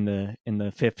in the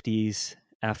 50s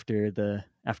after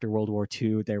World War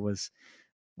II, there was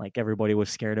like everybody was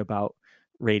scared about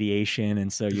radiation,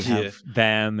 and so you have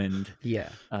them and Yeah.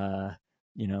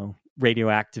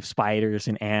 radioactive spiders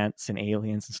and ants and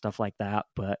aliens and stuff like that.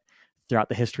 But throughout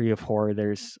the history of horror,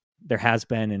 there has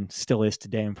been and still is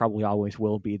today, and probably always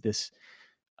will be, this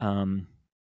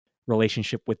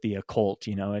relationship with the occult.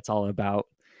 It's all about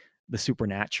the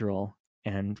supernatural,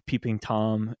 and Peeping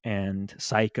Tom and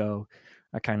Psycho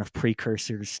are kind of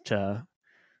precursors to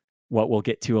what we'll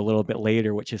get to a little bit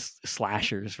later, which is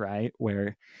slashers, right?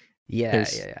 Where Yeah.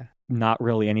 not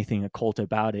really anything occult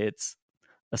about it. It's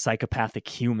a psychopathic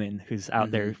human who's out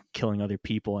Mhm. there killing other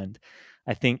people. And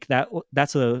I think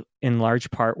that's in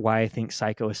large part why I think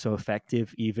Psycho is so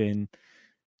effective, even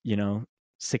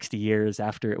 60 years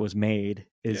after it was made,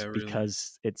 is Yeah, really.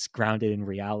 because it's grounded in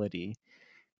reality.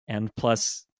 And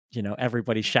plus,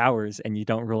 everybody showers, and you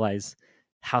don't realize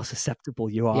how susceptible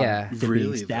you are Yeah. to being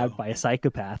Really, stabbed though. by a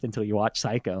psychopath until you watch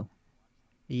Psycho.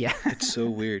 Yeah. It's so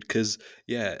weird because,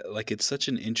 yeah, like, it's such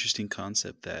an interesting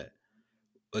concept that,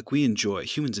 like,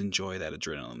 humans enjoy that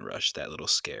adrenaline rush, that little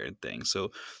scared thing.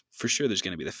 So for sure there's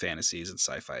going to be the fantasies and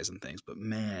sci-fis and things, but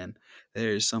man,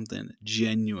 there is something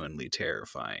genuinely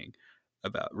terrifying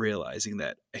about realizing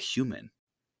that a human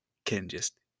can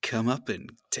just come up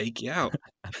and take you out.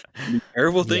 Do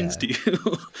terrible things to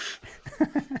you.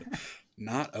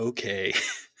 Not okay.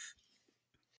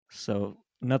 So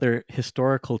another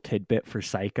historical tidbit for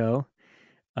Psycho.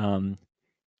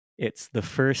 It's the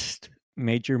first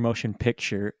major motion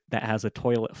picture that has a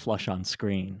toilet flush on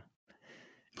screen.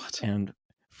 What? And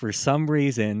for some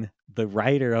reason, the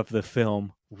writer of the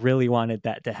film really wanted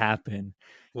that to happen.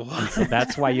 What? And so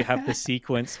that's why you have the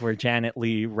sequence where Janet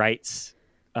Leigh writes,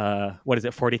 what is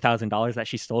it, $40,000 that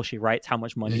she stole? She writes how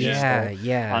much money she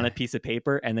stole on a piece of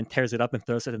paper and then tears it up and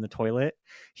throws it in the toilet.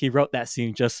 He wrote that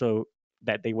scene just so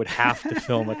that they would have to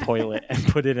film a toilet and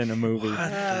put it in a movie,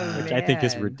 which I think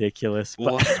is ridiculous.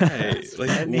 But Why?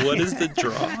 Like, what is the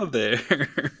draw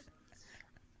there?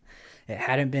 It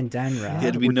hadn't been done, He Rob.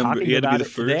 had to be We're number. talking He had to be about the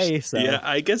it first. today, so Yeah,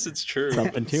 I guess it's true.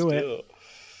 something to it. Still.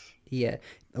 Yeah,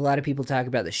 a lot of people talk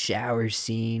about the shower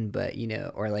scene, but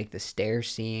or like the stair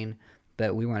scene,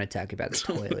 but we want to talk about the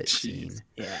toilet Jeez. scene.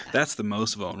 Yeah. That's the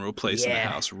most vulnerable place in the Yeah.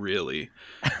 house, really.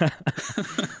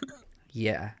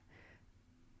 Yeah.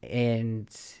 And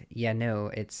yeah, no,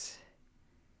 it's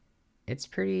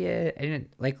pretty and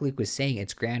like Luke was saying,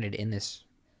 it's grounded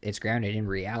in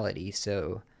reality,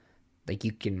 so like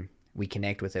we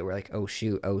connect with it. We're like, oh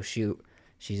shoot,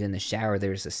 she's in the shower,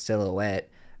 there's a silhouette,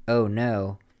 oh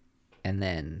no. And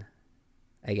then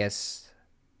I guess,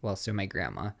 well, so my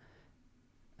grandma,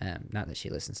 not that she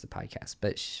listens to podcasts,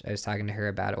 but I was talking to her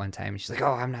about it one time, and she's like,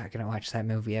 oh, I'm not gonna watch that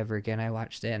movie ever again. I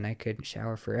watched it and I couldn't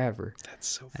shower forever. That's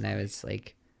so And funny. I was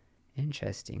like,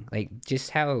 interesting, like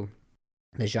just how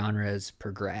the genres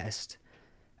progressed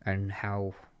and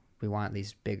how we want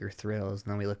these bigger thrills,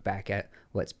 and then we look back at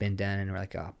what's been done and we're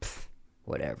like, oh,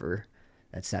 whatever,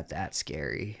 that's not that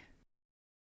scary.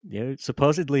 Yeah,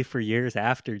 supposedly for years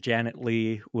after, Janet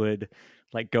Leigh would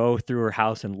like go through her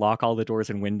house and lock all the doors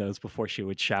and windows before she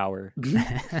would shower.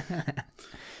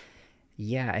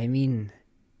 Yeah, I mean,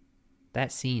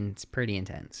 that scene's pretty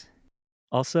intense.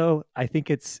 Also, I think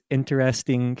it's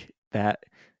interesting that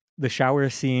the shower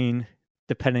scene,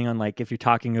 depending on like if you're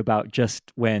talking about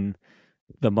just when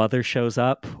the mother shows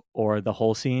up or the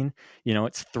whole scene,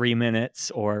 it's 3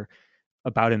 minutes or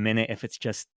about a minute if it's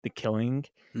just the killing.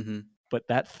 Mm-hmm. But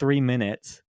that 3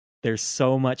 minutes, there's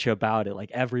so much about it.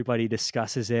 Like everybody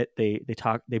discusses it. They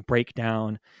talk, they break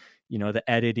down, the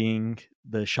editing,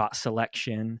 the shot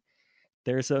selection.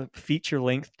 There's a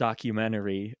feature-length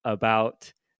documentary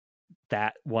about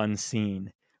that one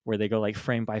scene where they go like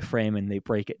frame by frame and they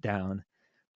break it down,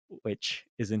 which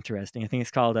is interesting. I think it's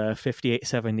called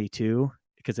 5872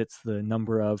 because it's the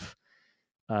number of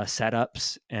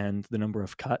setups and the number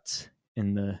of cuts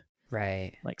in the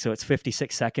Right. like, so it's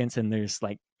 56 seconds and there's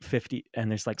like 50 and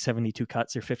there's like 72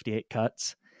 cuts or 58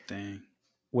 cuts, Dang.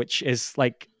 which is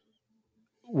like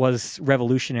was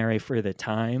revolutionary for the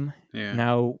time. Yeah.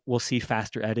 Now we'll see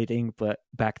faster editing, but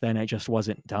back then it just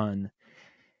wasn't done.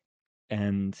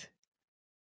 And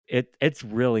it's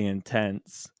really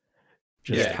intense,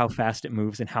 just Yeah. how fast it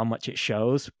moves and how much it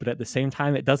shows. But at the same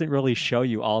time, it doesn't really show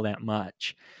you all that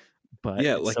much. But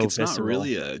Yeah, it's like so it's not visceral.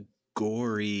 really a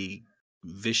gory,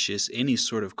 vicious, any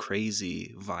sort of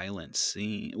crazy violent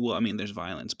scene. Well, I mean, there's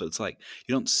violence, but it's like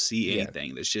you don't see Yeah.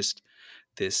 anything. There's just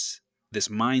this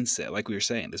mindset, like we were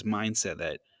saying, this mindset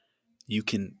that you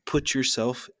can put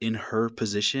yourself in her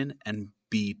position and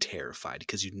be terrified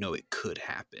because you know it could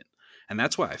happen. And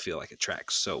that's why I feel like it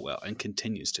tracks so well and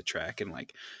continues to track and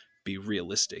like be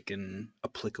realistic and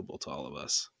applicable to all of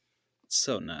us. It's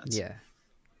so nuts. Yeah.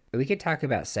 We could talk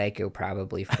about Psycho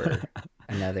probably for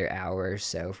another hour or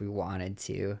so if we wanted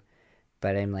to.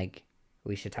 But I'm like,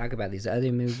 we should talk about these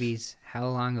other movies. How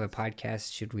long of a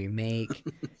podcast should we make?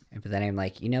 But then I'm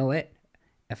like, you know what?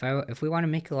 If we want to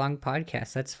make a long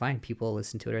podcast, that's fine. People will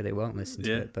listen to it or they won't listen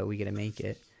to it, but we got to make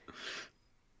it.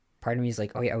 Part of me is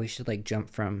like, oh yeah, we should like jump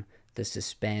from the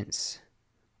suspense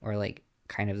or like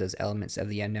kind of those elements of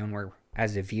the unknown where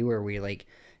as a viewer we like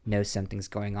know something's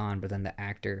going on, but then the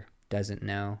actor doesn't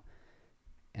know.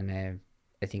 And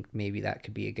I think maybe that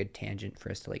could be a good tangent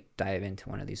for us to like dive into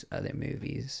one of these other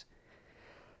movies.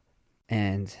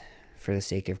 And for the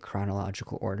sake of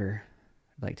chronological order,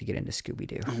 I'd like to get into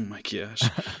Scooby-Doo. Oh my gosh.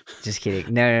 Just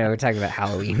kidding. No, we're talking about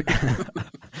Halloween.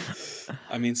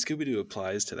 I mean, Scooby-Doo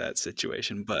applies to that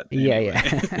situation, but Yeah, anyway.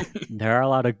 yeah. There are a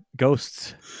lot of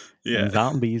ghosts Yeah. and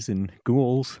zombies and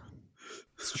ghouls.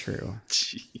 It's true.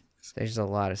 Jeez. There's a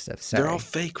lot of stuff. Sorry. They're all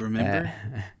fake, remember?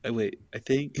 Wait, I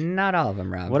think Not all of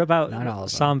them, Rob. What about Not all of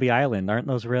them. Zombie Island? Aren't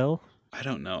those real? I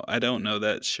don't know. I don't know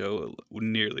that show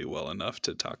nearly well enough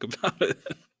to talk about it.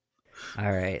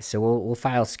 All right, so we'll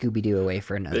file Scooby-Doo away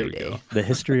for another There we day. go. The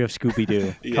History of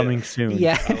Scooby-Doo Yeah. coming soon.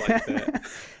 Yeah, I like that.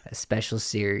 A special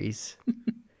series.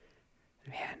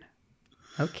 Man,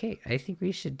 okay, I think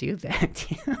we should do that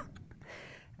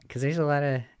because there's a lot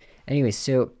of. Anyway,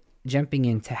 so jumping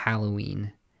into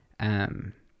Halloween,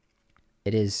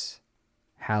 it is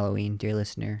Halloween, dear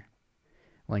listener,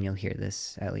 when you'll hear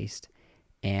this at least.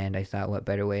 And I thought, what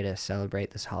better way to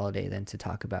celebrate this holiday than to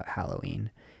talk about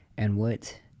Halloween and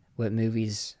what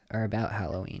movies are about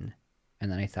Halloween.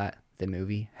 And then I thought, the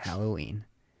movie Halloween.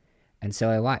 And so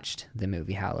I watched the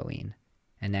movie Halloween.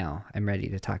 And now I'm ready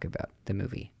to talk about the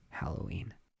movie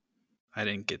Halloween. I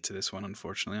didn't get to this one,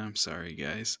 unfortunately. I'm sorry,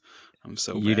 guys. I'm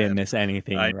so You didn't bad. miss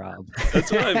anything, I- Rob.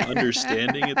 That's what I'm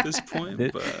understanding at this point.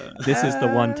 This- But This is the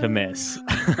one to miss.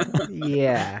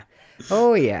 Yeah.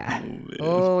 Oh, yeah. oh, man.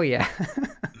 Oh, yeah.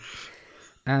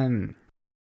 Um,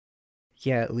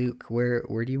 yeah, Luke, where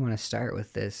do you want to start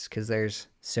with this? Because there's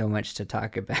so much to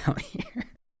talk about here.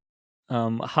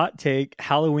 Hot take: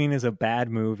 Halloween is a bad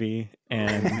movie,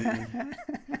 and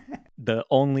the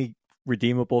only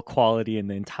redeemable quality in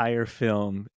the entire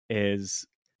film is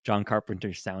John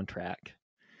Carpenter's soundtrack.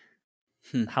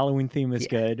 Halloween theme is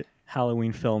good.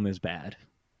 Halloween film is bad.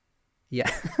 Yeah.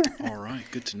 All right,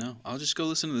 good to know. I'll just go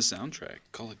listen to the soundtrack.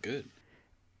 Call it good.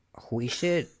 We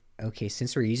should, okay,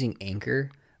 since we're using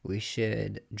Anchor, we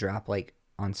should drop like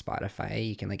on Spotify,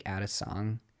 you can like add a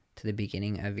song to the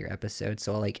beginning of your episode.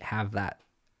 So I'll like have that.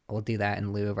 We'll do that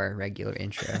in lieu of our regular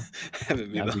intro. Have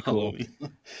it be That'd the be cool.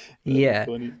 Halloween. Yeah.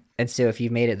 Funny. And so if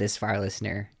you've made it this far,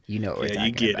 listener, you know what we're Yeah,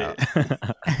 you talking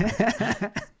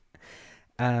get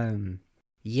about.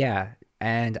 Yeah,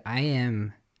 and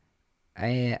I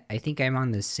think I'm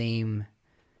on the same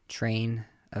train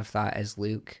of thought as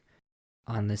Luke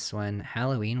on this one.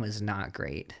 Halloween was not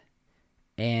great.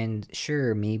 And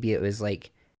sure, maybe it was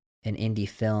like an indie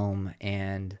film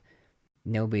and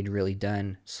nobody'd really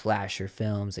done slasher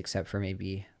films except for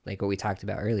maybe like what we talked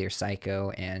about earlier, Psycho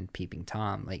and Peeping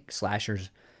Tom. Like slashers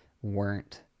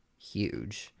weren't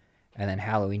huge. And then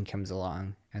Halloween comes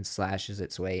along and slashes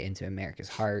its way into America's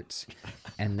hearts.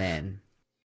 And then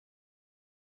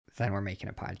we're making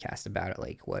a podcast about it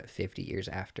like what 50 years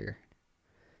after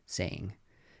saying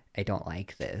I don't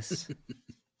like this.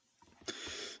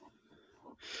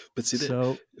 But see,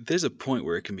 So there's a point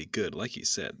where it can be good. Like you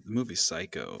said, the movie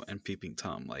Psycho and Peeping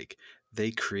Tom, like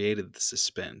they created the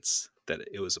suspense that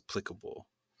it was applicable.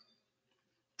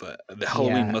 But the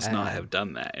Halloween must not have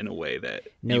done that in a way that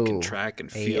you can track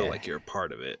and feel like you're a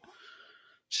part of it.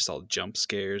 It's just all jump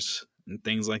scares and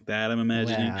things like that, I'm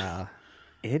imagining. Wow.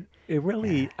 it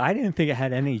really, I didn't think it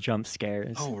had any jump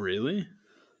scares. Oh, really?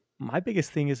 My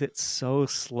biggest thing is it's so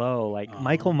slow. Like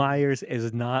Michael Myers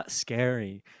is not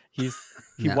scary. He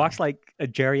No. walks like a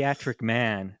geriatric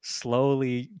man,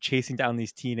 slowly chasing down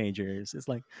these teenagers. It's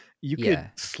like you could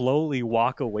slowly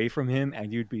walk away from him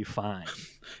and you'd be fine.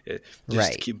 Yeah,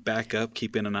 just keep back up,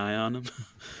 keeping an eye on him.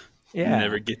 Yeah,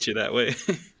 never get you that way.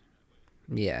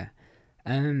 Yeah.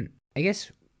 I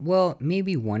guess, well,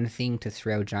 maybe one thing to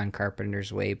throw John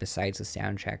Carpenter's way besides the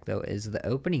soundtrack though is the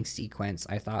opening sequence.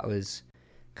 I thought was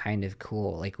kind of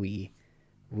cool. Like we're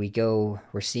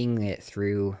seeing it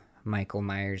through Michael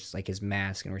Myers, like his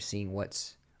mask, and we're seeing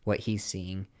what he's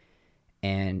seeing,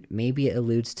 and maybe it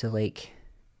alludes to like,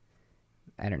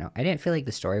 I don't know. I didn't feel like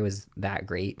the story was that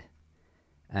great,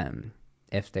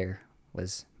 if there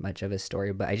was much of a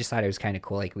story, but I just thought it was kind of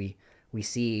cool. Like we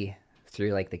see through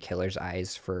like the killer's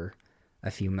eyes for a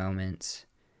few moments,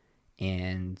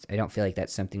 and I don't feel like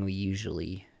that's something we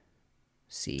usually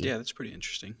see. Yeah, that's pretty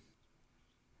interesting.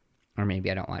 Or maybe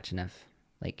I don't watch enough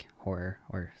like horror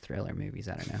or thriller movies.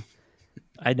 I don't know.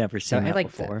 I'd never seen that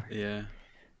before. Yeah.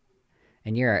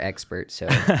 And you're our expert, so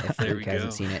if Luke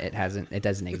hasn't seen it, it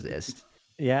doesn't exist.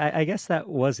 Yeah, I guess that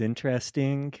was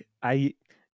interesting. I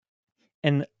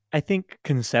think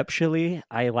conceptually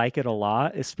I like it a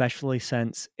lot, especially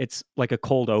since it's like a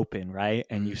cold open, right?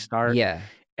 And you start,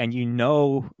 and you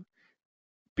know,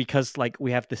 because like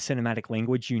we have the cinematic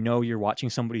language, you know, you're watching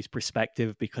somebody's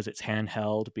perspective because it's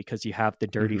handheld, because you have the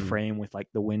dirty frame with like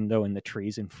the window and the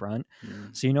trees in front.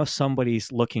 So you know somebody's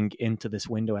looking into this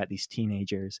window at these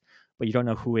teenagers, but you don't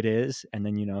know who it is. And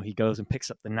then, you know, he goes and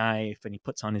picks up the knife and he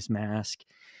puts on his mask.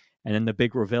 And then the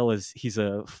big reveal is he's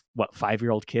a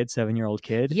 5-year-old kid, 7-year-old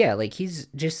kid. Yeah, like he's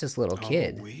just this little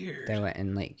kid. Weird. That went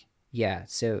and like, yeah.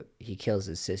 So he kills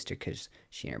his sister because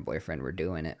she and her boyfriend were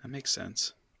doing it. That makes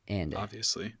sense. And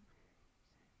obviously.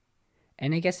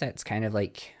 And I guess that's kind of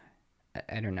like,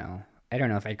 I don't know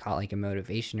if I'd call it like a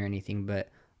motivation or anything, but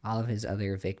all of his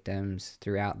other victims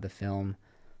throughout the film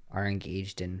are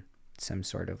engaged in some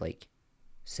sort of like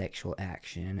sexual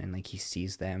action, and like he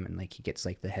sees them and like he gets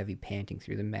like the heavy panting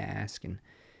through the mask and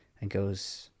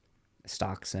goes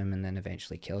stalks them and then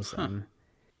eventually kills them.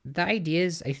 The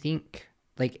ideas, I think,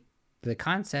 like the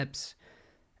concepts,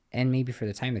 and maybe for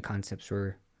the time the concepts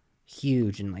were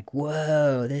huge and like,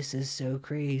 whoa, this is so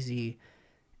crazy.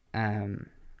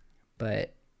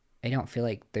 But I don't feel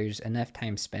like there's enough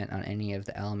time spent on any of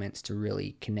the elements to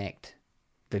really connect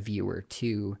the viewer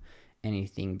to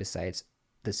anything besides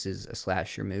this is a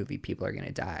slasher movie, people are going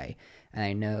to die, and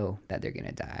I know that they're going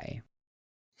to die.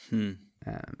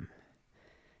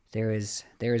 There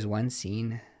was one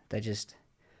scene that just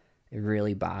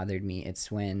really bothered me.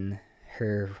 It's when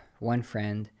her one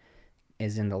friend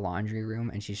is in the laundry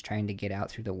room and she's trying to get out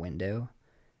through the window,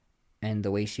 and the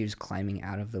way she was climbing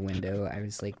out of the window, I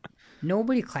was like,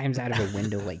 nobody climbs out of a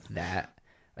window like that.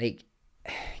 Like,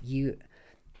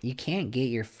 you can't get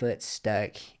your foot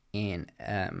stuck in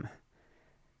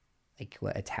like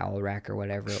what, a towel rack or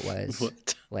whatever it was,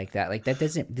 What? like that. Like that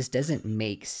doesn't this doesn't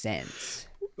make sense.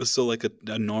 So like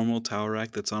a normal towel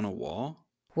rack that's on a wall?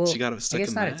 She Well, got it I stuck guess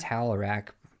in not a that? towel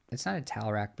rack. It's not a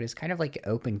towel rack, but it's kind of like an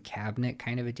open cabinet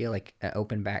kind of a deal, like an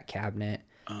open back cabinet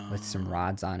with some Oh,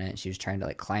 rods on it. She was trying to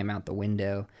like climb out the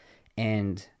window,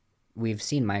 and we've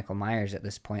seen Michael Myers at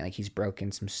this point. Like he's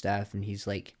broken some stuff, and he's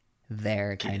like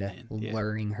there, kind getting of in. Yeah.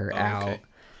 luring her Oh, okay. out.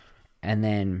 And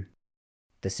then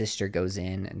the sister goes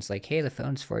in and it's like, "Hey, the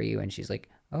phone's for you." And she's like,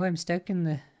 "Oh, I'm stuck in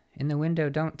the window.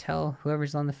 Don't tell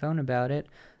whoever's on the phone about it."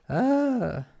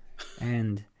 Oh,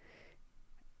 and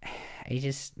I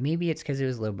just, maybe it's because it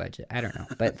was low budget. I don't know,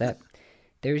 but that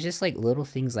there was just like little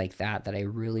things like that that I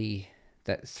really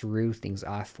that threw things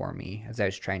off for me as I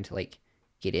was trying to like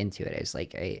get into it. I was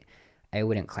like, I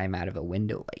wouldn't climb out of a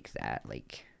window like that.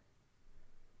 Like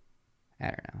I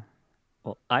don't know.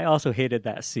 Well, I also hated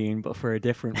that scene, but for a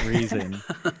different reason.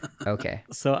 Okay.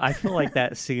 So I feel like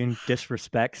that scene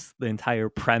disrespects the entire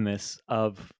premise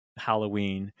of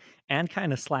Halloween and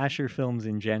kind of slasher films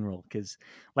in general. Because,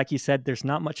 like you said, there's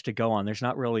not much to go on. There's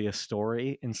not really a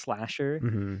story in slasher.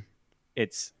 Mm-hmm.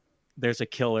 It's there's a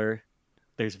killer,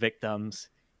 there's victims,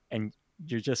 and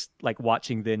you're just like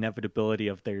watching the inevitability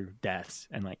of their deaths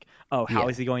and like, oh, how Yeah.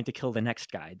 is he going to kill the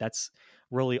next guy? That's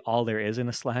really all there is in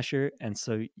a slasher. And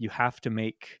so you have to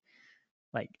make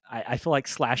like I feel like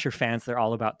slasher fans, they're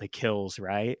all about the kills,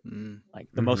 right? Mm, Like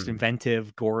the most Mm-hmm.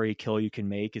 inventive, gory kill you can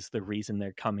make is the reason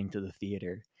they're coming to the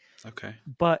theater. okay.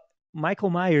 But Michael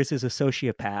Myers is a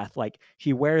sociopath. Like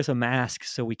he wears a mask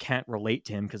so we can't relate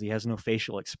to him because he has no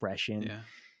facial expression. Yeah.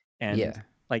 And Yeah.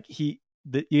 like you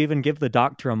even give the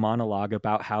doctor a monologue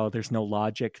about how there's no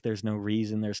logic, there's no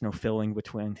reason, there's no feeling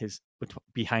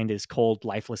behind his cold,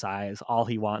 lifeless eyes. All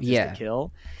he wants is to Yeah.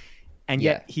 kill. And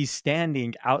Yeah. yet he's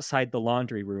standing outside the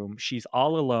laundry room. She's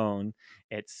all alone.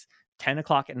 It's 10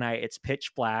 o'clock at night. It's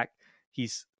pitch black.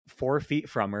 He's 4 feet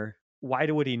from her. Why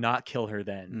would he not kill her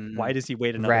then? Why Mm. does he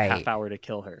wait another half Right. hour to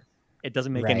kill her? It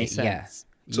doesn't make any Right. Yeah. sense.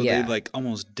 So they Yeah. like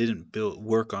almost didn't build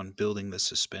work on building the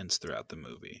suspense throughout the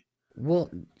movie.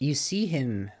 Well, you see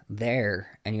him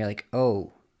there, and you're like,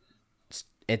 "Oh,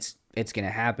 it's gonna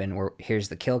happen." Or here's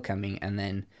the kill coming, and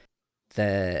then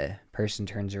the person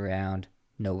turns around,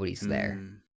 nobody's there,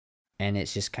 Mm. and it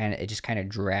just kind of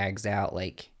drags out.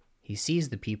 Like he sees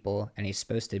the people, and he's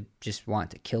supposed to just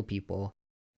want to kill people,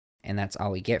 and that's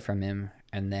all we get from him.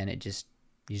 And then he just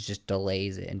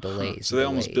delays it and Huh. delays So and they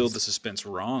almost build the delays. suspense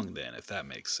wrong then, if that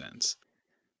makes sense.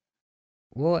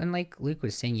 Well, and like Luke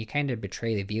was saying, you kind of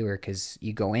betray the viewer because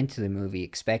you go into the movie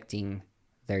expecting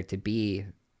there to be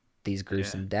these Yeah.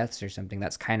 gruesome deaths or something.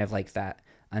 That's kind of like that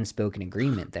unspoken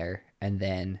agreement there. And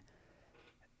then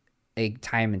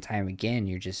time and time again,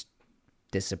 you're just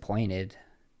disappointed.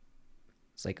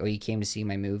 It's like, oh, you came to see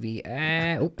my movie?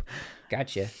 Oop,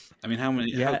 gotcha. I mean, how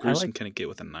Yeah, I gruesome like can it get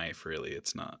with a knife? Really,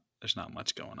 there's not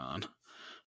much going on.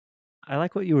 I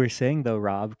like what you were saying though,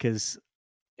 Rob, because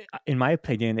in my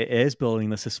opinion, it is building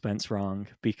the suspense wrong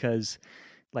because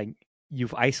like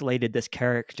you've isolated this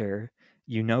character,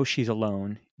 you know she's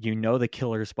alone, you know the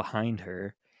killer's behind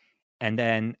her, and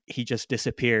then he just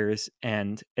disappears.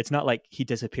 And it's not like he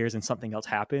disappears and something else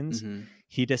happens. Mm-hmm.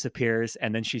 He disappears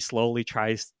and then she slowly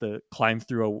tries to climb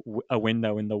through a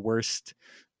window in the worst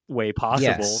way Yeah,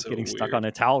 possible, So getting stuck on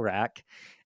weird. a towel rack.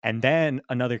 And then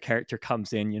another character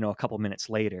comes in, a couple minutes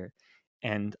later.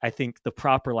 And I think the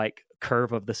proper like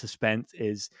curve of the suspense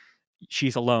is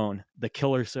she's alone, the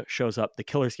killer shows up, the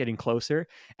killer's getting closer,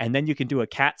 and then you can do a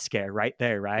cat scare right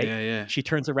there, right? Yeah, yeah. She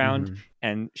turns around mm-hmm.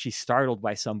 and she's startled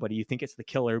by somebody. You think it's the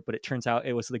killer, but it turns out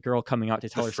it was the girl coming out to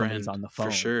The tell her somebody's friend, on the for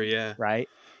phone, sure. Yeah. right?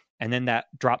 And then that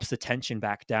drops the tension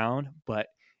back down, but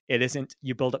it isn't.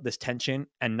 You build up this tension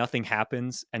and nothing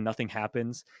happens and nothing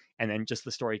happens, and then just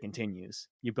the story continues.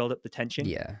 You build up the tension,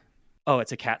 Yeah, oh,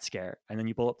 it's a cat scare, and then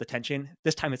you build up the tension.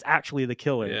 This time it's actually the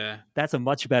killer. Yeah. That's a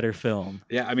much better film.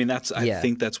 Yeah. I mean, I yeah.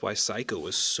 think that's why Psycho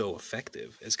was so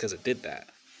effective, is because it did that.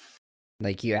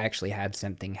 Like you actually had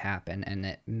something happen and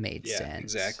it made Yeah, sense.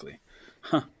 exactly.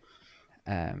 Huh.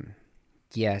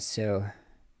 Yeah, so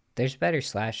there's better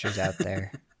slashers out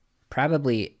there.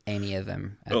 Probably any of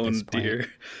them at Oh this point. dear.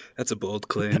 That's a bold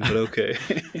claim, but okay.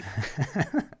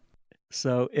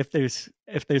 So if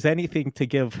there's anything to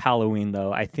give Halloween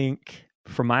though, I think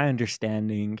from my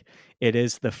understanding, it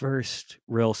is the first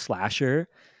real slasher.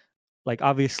 Like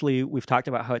obviously we've talked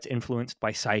about how it's influenced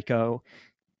by Psycho,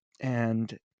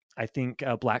 and I think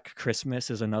Black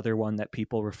Christmas is another one that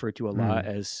people refer to a lot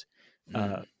as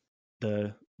Mm.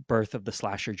 the birth of the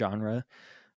slasher genre.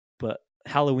 But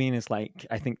Halloween is like,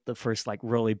 I think, the first like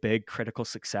really big critical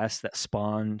success that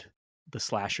spawned the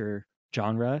slasher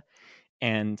genre.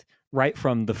 And right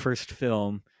from the first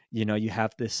film, you know, you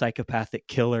have this psychopathic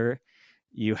killer,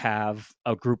 you have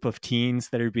a group of teens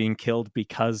that are being killed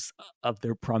because of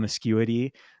their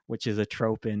promiscuity, which is a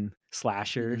trope in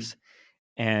slashers.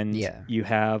 And Yeah. you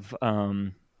have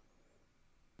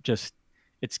just,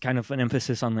 it's kind of an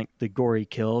emphasis on like the gory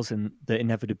kills and the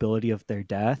inevitability of their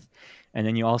death. And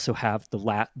then you also have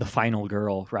the final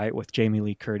girl, right, with Jamie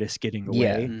Lee Curtis getting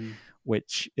away, Mhm.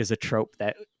 which is a trope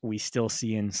that we still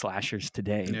see in slashers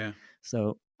today. Yeah.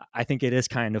 So I think it is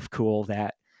kind of cool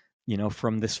that, you know,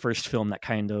 from this first film that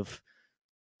kind of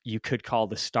you could call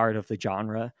the start of the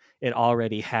genre, it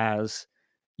already has,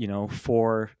 you know,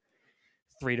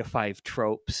 3 to 5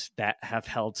 tropes that have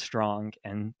held strong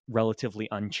and relatively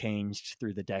unchanged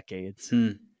through the decades.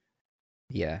 Hmm.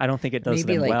 Yeah. I don't think it does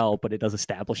Maybe, them like- well, but it does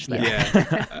establish that.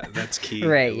 Yeah. That's key.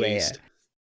 Right, At yeah, least. yeah.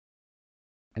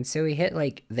 And so we hit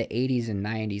like the 80s and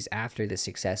 90s after the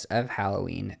success of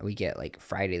Halloween. We get like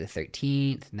Friday the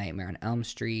 13th, Nightmare on Elm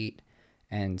Street,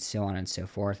 and so on and so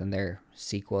forth. And they're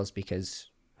sequels because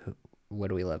what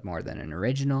do we love more than an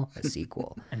original? A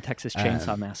sequel. And Texas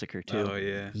Chainsaw Massacre too. Oh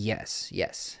yeah. Yes,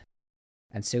 yes.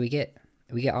 And so we get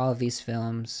all of these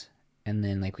films, and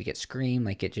then like we get Scream,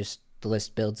 like it just, the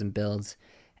list builds and builds,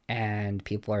 and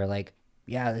people are like,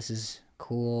 yeah, this is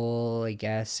cool, I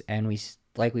guess. And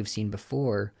like we've seen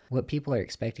before, what people are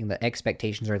expecting, the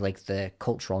expectations are like the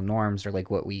cultural norms or like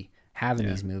what we have in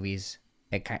these movies.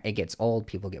 It gets old,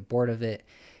 people get bored of it.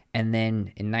 And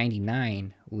then in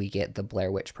 99, we get the Blair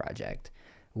Witch Project,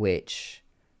 which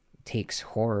takes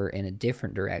horror in a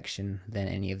different direction than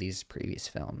any of these previous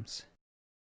films.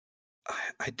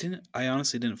 I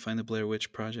honestly didn't find the Blair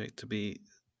Witch Project to be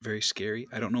very scary.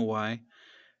 I don't know why.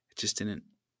 It just didn't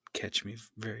catch me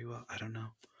very well. I don't know.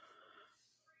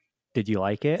 Did you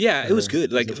like it? Yeah, it was Or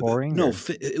good. Like it boring? no, or-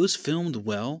 it was filmed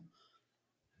well.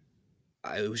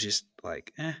 It was just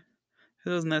like, it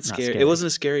wasn't that Not scary. scary. It wasn't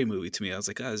a scary movie to me. I was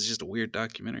like, oh, it's just a weird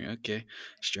documentary. Okay,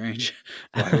 strange.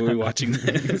 Why are we watching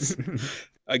this?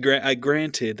 I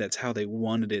granted that's how they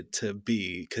wanted it to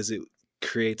be because it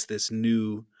creates this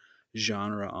new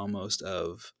genre almost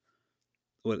of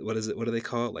what is it? What do they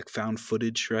call it? Like found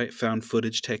footage, right? Found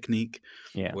footage technique,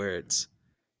 Yeah. where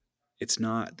it's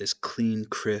not this clean,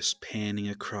 crisp panning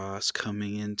across,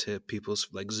 coming into people's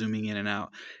like zooming in and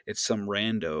out. It's some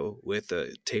rando with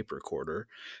a tape recorder,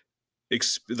 Yeah.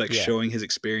 showing his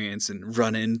experience and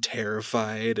running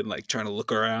terrified and like trying to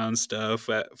look around stuff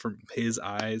from his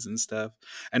eyes and stuff.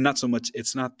 And not so much.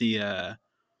 It's not the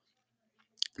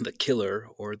killer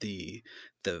or the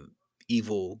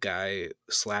evil guy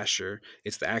slasher.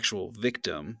 It's the actual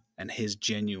victim and his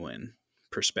genuine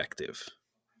perspective.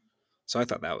 So I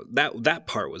thought that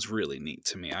part was really neat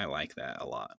to me. I like that a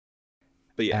lot.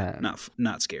 But yeah,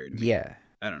 not scared me. Yeah.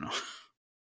 I don't know.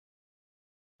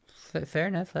 Fair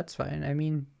enough. That's fine. I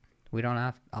mean, we don't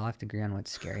all have to agree on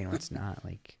what's scary and what's not.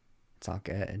 Like, it's all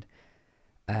good.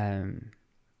 I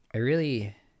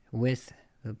really, with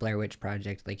the Blair Witch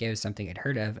Project, like it was something I'd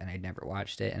heard of and I'd never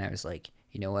watched it, and I was like,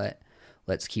 you know what?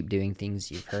 Let's keep doing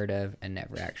things you've heard of and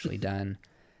never actually done.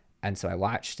 And so I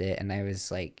watched it, and I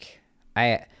was like,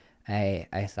 I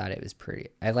thought it was pretty.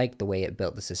 I liked the way it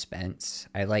built the suspense.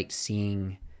 I liked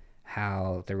seeing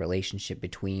how the relationship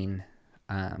between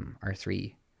our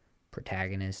three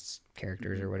protagonists,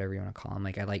 characters, or whatever you want to call them,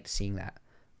 like I liked seeing that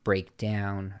break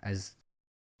down as,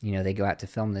 you know, they go out to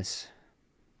film this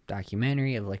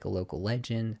documentary of like a local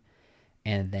legend,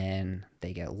 and then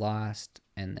they get lost,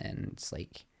 and then it's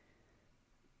like,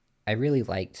 I really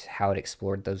liked how it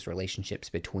explored those relationships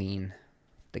between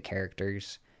the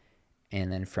characters.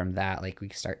 And then from that, like we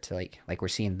start to like we're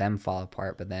seeing them fall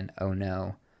apart, but then, oh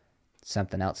no,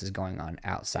 something else is going on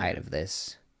outside of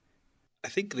this. I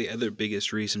think the other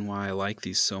biggest reason why I like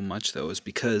these so much, though, is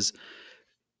because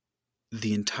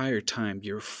the entire time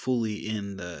you're fully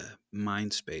in the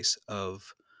mind space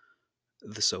of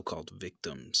the so-called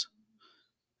victims.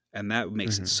 And that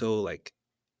makes it so like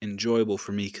enjoyable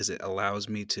for me because it allows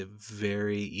me to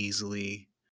very easily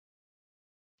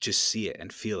just see it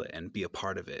and feel it and be a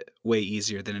part of it way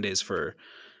easier than it is for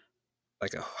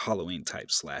like a Halloween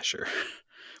type slasher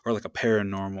or like a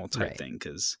paranormal type thing,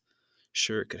 because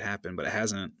sure, it could happen, but it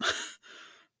hasn't.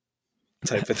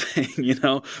 Type of thing, you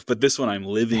know? But this one, I'm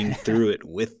living through it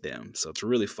with them. So it's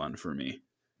really fun for me.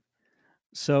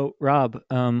 So, Rob,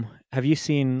 have you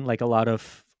seen like a lot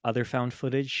of other found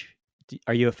footage?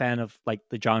 Are you a fan of like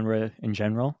the genre in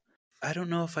general? I don't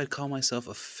know if I'd call myself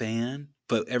a fan,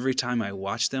 but every time I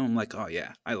watch them, I'm like, oh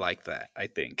yeah, I like that. I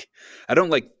think I don't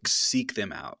like seek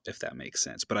them out, if that makes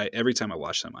sense. But every time I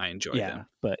watch them, I enjoy Yeah, them.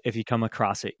 but if you come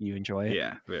across it, you enjoy it.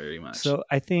 Yeah, very much. So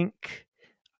I think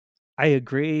I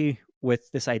agree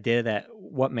with this idea that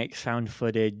what makes found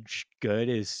footage good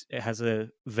is it has a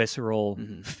visceral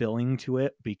feeling to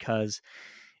it, because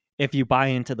if you buy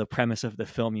into the premise of the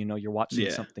film, you know you're watching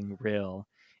something real.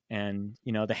 And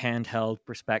the handheld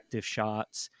perspective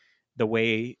shots, the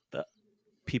way the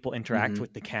people interact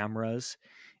with the cameras,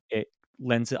 it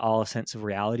lends it all a sense of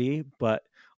reality. But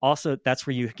also that's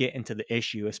where you get into the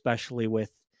issue, especially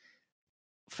with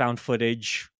found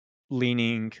footage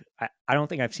leaning. I don't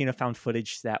think I've seen a found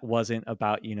footage that wasn't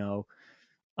about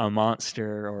a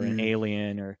monster or an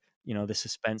alien, or the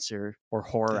suspense or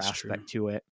horror aspect to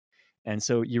it. And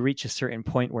so you reach a certain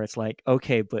point where it's like,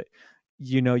 okay, but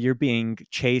you're being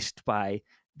chased by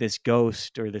this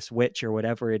ghost or this witch or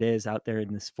whatever it is out there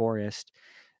in this forest,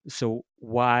 so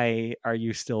why are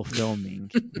you still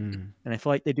filming? And I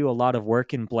feel like they do a lot of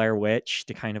work in Blair Witch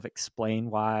to kind of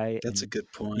explain why. That's a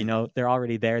good point. They're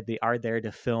already there. They are there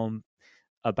to film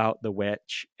about the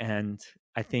witch. And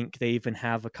I think they even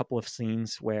have a couple of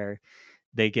scenes where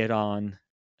they get on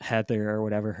Heather or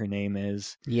whatever her name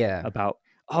is. Yeah. About,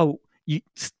 oh, you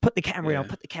put the camera down,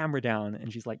 put the camera down.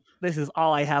 And she's like, this is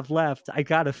all I have left. I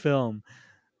got to film.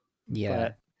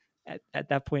 Yeah. But at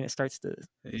that point, it starts to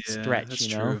stretch, that's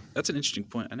true. That's an interesting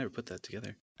point. I never put that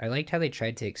together. I liked how they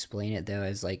tried to explain it, though,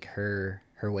 as like her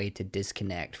way to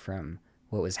disconnect from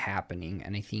what was happening.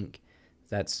 And I think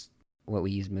that's what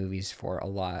we use movies for a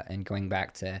lot. And going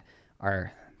back to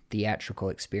our theatrical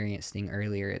experience thing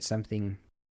earlier, it's something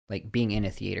like being in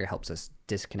a theater helps us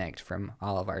disconnect from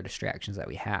all of our distractions that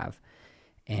we have.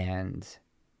 And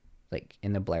like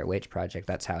in the Blair Witch Project,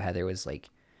 that's how Heather was like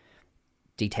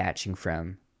detaching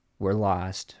from, we're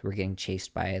lost, we're getting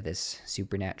chased by this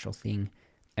supernatural thing,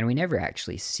 and we never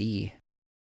actually see,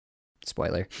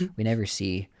 spoiler, we never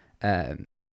see the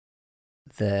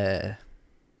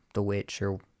witch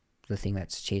or the thing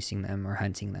that's chasing them or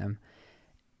hunting them.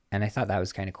 And I thought that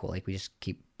was kind of cool. Like, we just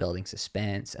keep building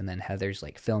suspense, and then Heather's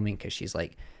like filming because she's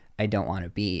like, I don't want to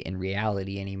be in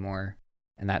reality anymore.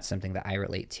 And that's something that I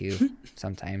relate to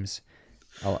sometimes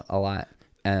a lot.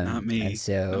 Not me. And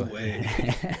so, no way.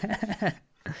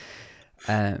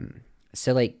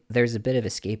 So like there's a bit of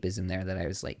escapism there that I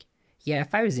was like, yeah,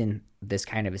 if I was in this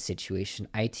kind of a situation,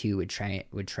 I too would try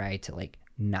to like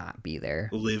not be there.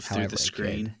 Live through the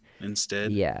screen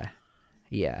instead. Yeah.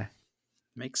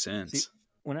 Makes sense. See,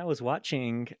 when I was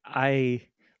watching, I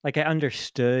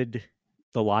understood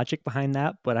the logic behind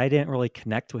that, but I didn't really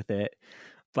connect with it.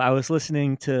 But I was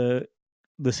listening to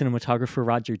the cinematographer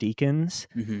Roger Deakins,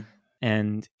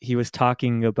 and he was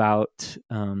talking about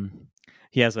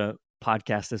he has a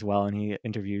podcast as well, and he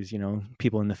interviews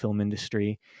people in the film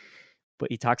industry.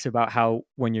 But he talks about how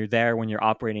when you're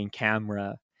operating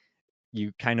camera,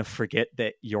 you kind of forget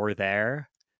that you're there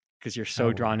because you're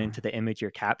so drawn into the image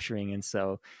you're capturing. And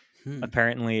so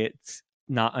apparently it's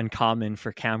not uncommon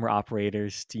for camera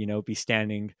operators to be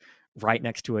standing right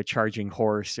next to a charging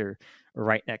horse or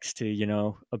right next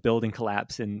to a building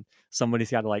collapse, and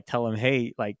somebody's got to like tell them,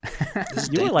 hey, like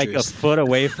you were like a foot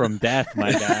away from death,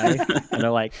 my guy. And they're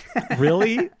like,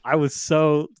 really? I was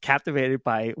so captivated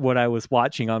by what I was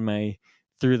watching on my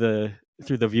through the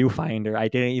viewfinder, I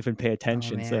didn't even pay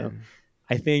attention. So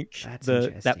I think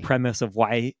that premise of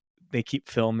why they keep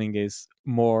filming is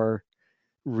more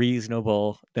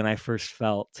reasonable than I first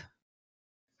felt.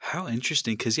 How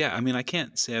interesting. Because I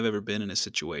can't say I've ever been in a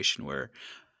situation where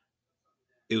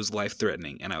it was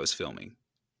life-threatening and I was filming.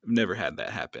 I've never had that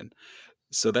happen.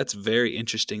 So that's very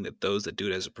interesting that those that do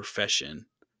it as a profession,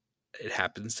 it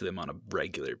happens to them on a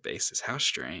regular basis. How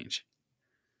strange.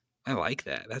 I like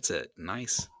that. That's a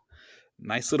nice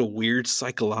little weird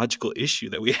psychological issue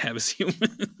that we have as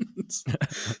humans.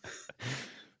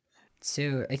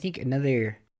 So I think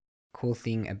another cool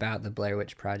thing about the Blair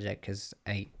Witch Project, because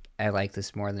I like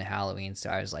this more than Halloween, so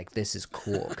I was like, this is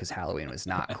cool, because Halloween was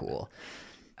not cool.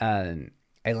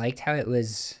 I liked how it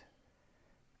was.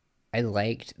 I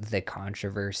liked the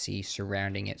controversy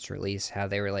surrounding its release, how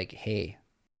they were like, hey,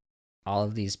 all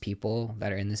of these people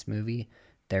that are in this movie,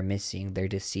 they're missing, they're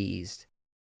deceased.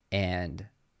 And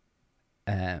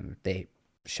they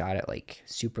shot it like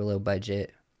super low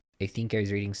budget. I think I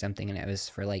was reading something, and it was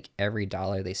for like every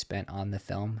dollar they spent on the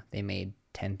film, they made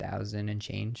 10,000 and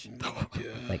change,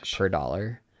 like per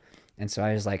dollar. And so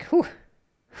I was like, whew.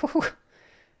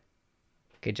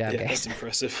 Good job, guys. That's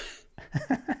impressive.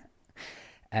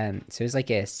 So it was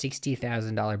like a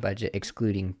 $60,000 budget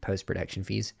excluding post-production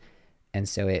fees, and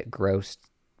so it grossed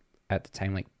at the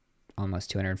time like almost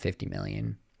 250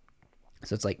 million.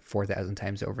 So it's like 4,000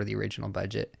 times over the original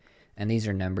budget. And these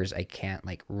are numbers I can't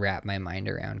like wrap my mind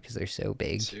around because they're so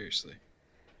big. Seriously.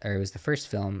 Or it was the first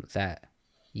film that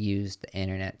used the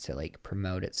internet to like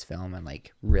promote its film and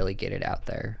like really get it out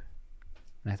there.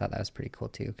 And I thought that was pretty cool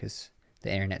too, because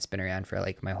the internet's been around for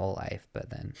like my whole life, but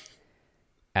then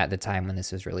at the time when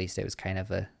this was released, it was kind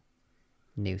of a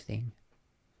new thing.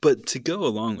 But to go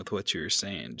along with what you were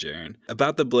saying, Jaron,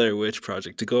 about the Blair Witch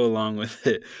Project, to go along with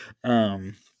it,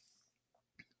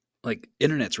 like,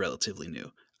 internet's relatively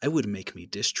new. It would make me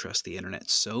distrust the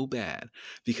internet so bad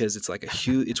because it's like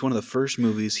it's one of the first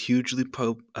movies hugely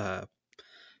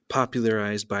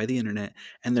popularized by the internet,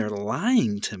 and they're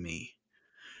lying to me.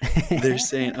 They're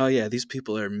saying, "Oh yeah, these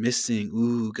people are missing.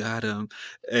 Ooh, got them,"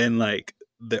 and like,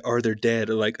 they're dead,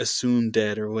 or like assumed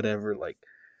dead, or whatever. Like,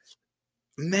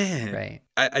 man, Right.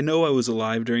 I know I was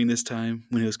alive during this time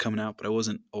when it was coming out, but I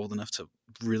wasn't old enough to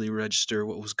really register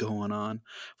what was going on.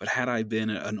 But had I been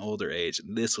at an older age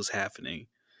and this was happening,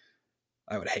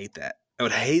 I would hate that. I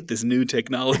would hate this new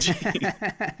technology.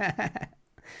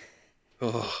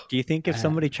 Oh, Do you think if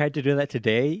somebody tried to do that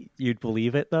today, you'd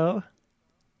believe it though?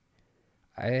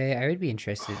 I would be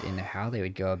interested in how they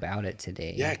would go about it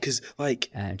today. yeah, because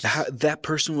like Just that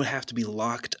person would have to be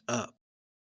locked up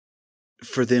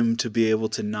for them to be able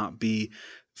to not be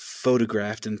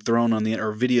photographed and thrown on the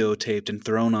or videotaped and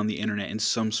thrown on the internet in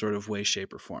some sort of way,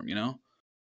 shape, or form. You know?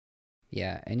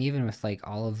 yeah, and even with like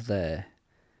all of the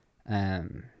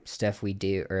stuff we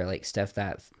do, or like stuff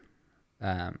that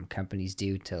companies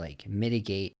do to like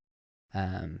mitigate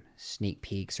sneak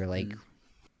peeks or like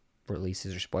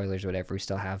releases or spoilers or whatever, we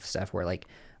still have stuff where like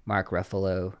Mark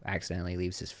Ruffalo accidentally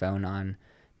leaves his phone on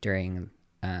during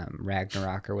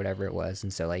Ragnarok or whatever it was,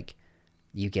 and so like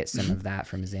you get some of that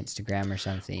from his Instagram or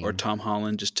something. Or Tom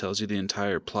Holland just tells you the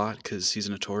entire plot because he's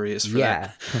notorious for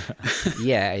yeah. that.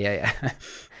 yeah.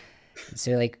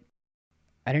 So like,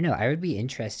 I don't know. I would be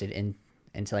interested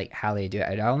into like how they do it.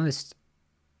 I'd almost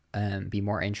be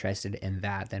more interested in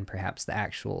that than perhaps the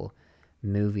actual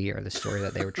movie or the story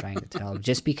that they were trying to tell.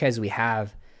 Just because we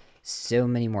have so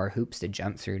many more hoops to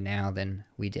jump through now than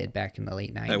we did back in the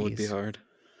late 90s. That would be hard.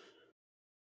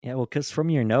 Yeah, well, because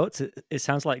from your notes, it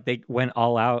sounds like they went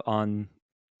all out on,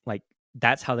 like,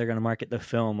 that's how they're going to market the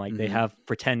film. Like, they have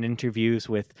pretend interviews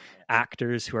with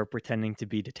actors who are pretending to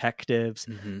be detectives,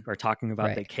 who are talking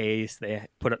about the case. They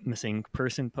put up missing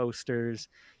person posters.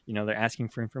 You know, they're asking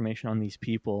for information on these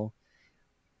people.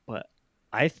 But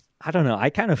I don't know. I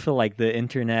kind of feel like the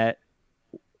internet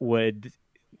the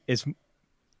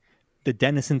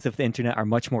denizens of the internet are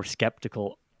much more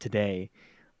skeptical today.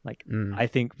 Like, I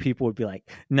think people would be like,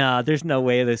 nah, there's no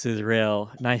way this is real.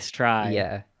 Nice try.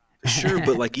 Yeah. Sure,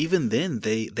 but like even then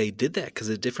they did that because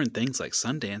of different things like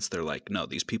Sundance. They're like, no,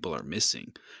 these people are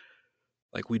missing.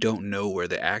 Like, we don't know where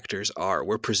the actors are.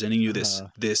 We're presenting you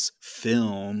this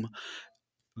film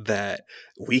that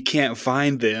we can't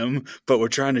find them, but we're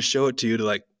trying to show it to you to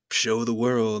like show the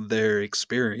world their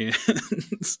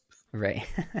experience. Right.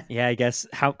 Yeah, I guess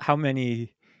how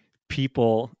many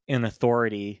people in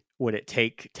authority would it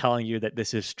take telling you that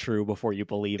this is true before you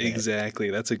believe it?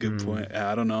 Exactly. That's a good point.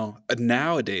 I don't know.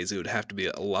 Nowadays, it would have to be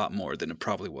a lot more than it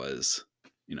probably was,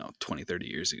 20, 30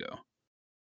 years ago.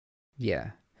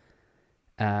 Yeah.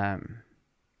 Yeah,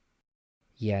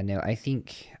 no, I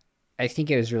think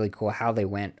it was really cool how they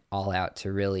went all out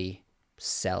to really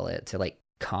sell it, to like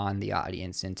con the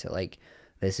audience into like,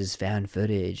 this is found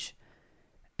footage.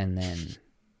 And then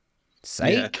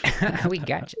psych, we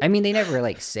got you. I mean, they never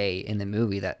like say in the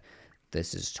movie that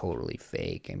this is totally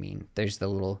fake. I mean, there's the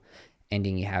little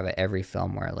ending you have at every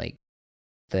film where like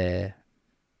the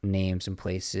names and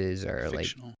places are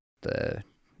fictional. Like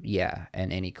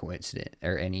and any coincidence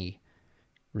or any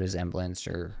resemblance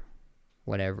or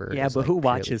whatever. Yeah, but like who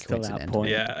watches till that point?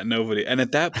 Yeah, nobody. And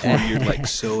at that point, you're like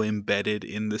so embedded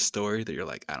in the story that you're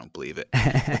like, I don't believe it.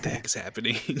 What the heck is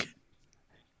happening?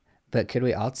 But could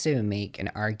we also make an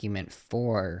argument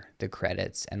for the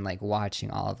credits and like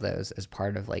watching all of those as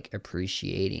part of like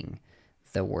appreciating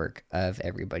the work of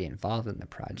everybody involved in the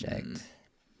project?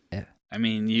 I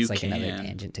mean, you it's like another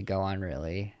tangent to go on,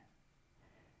 really.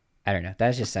 I don't know.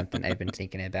 That's just something I've been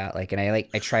thinking about. Like, and I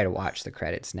try to watch the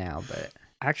credits now, but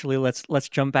actually, let's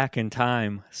jump back in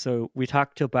time. So we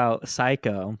talked about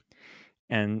Psycho,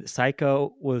 and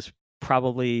Psycho was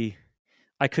probably,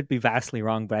 I could be vastly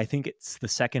wrong, but I think it's the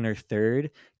second or third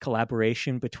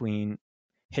collaboration between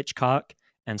Hitchcock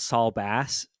and Saul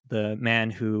Bass, the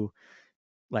man who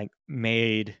like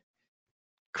made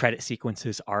credit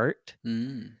sequences art.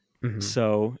 Mm.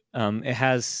 So it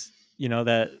has,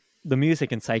 that the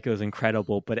music in Psycho is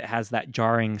incredible, but it has that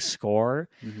jarring score.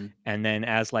 Mm-hmm. And then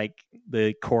as like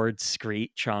the chords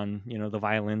screech on, the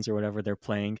violins or whatever they're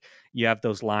playing, you have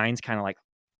those lines kind of like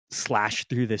slash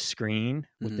through the screen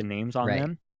with the names on Right.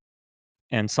 them.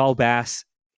 And Saul Bass,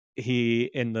 he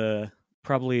in the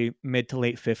probably mid to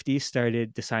late 50s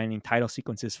started designing title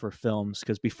sequences for films,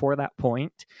 because before that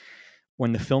point,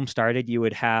 when the film started, you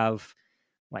would have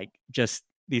like just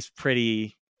these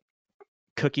pretty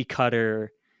cookie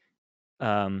cutter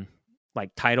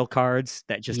like title cards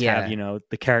that just have Yeah.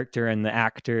 the character and the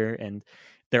actor, and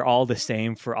they're all the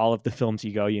same for all of the films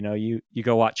you go. You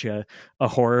go watch a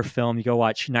horror film, you go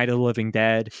watch Night of the Living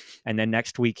Dead, and then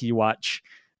next week you watch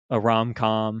a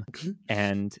rom-com,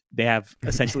 and they have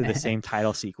essentially the same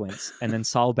title sequence. And then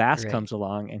Saul Bass Right. comes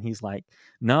along and he's like,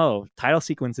 no, title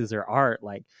sequences are art.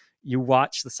 Like, you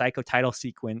watch the Psycho title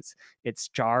sequence, it's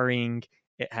jarring,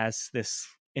 it has this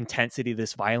intensity,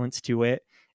 this violence to it.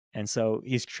 And so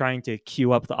he's trying to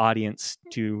cue up the audience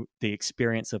to the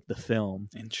experience of the film.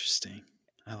 Interesting.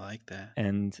 I like that.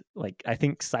 And like, I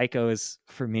think Psycho is,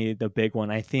 for me, the big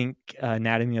one. I think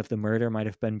Anatomy of the Murder might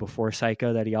have been before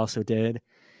Psycho that he also did.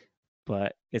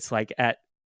 But it's like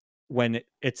when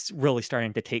it's really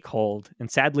starting to take hold.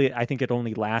 And sadly, I think it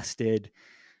only lasted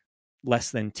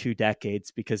less than 2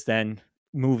 decades, because then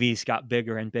movies got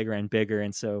bigger and bigger and bigger.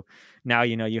 And so now,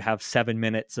 you have 7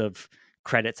 minutes of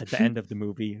credits at the end of the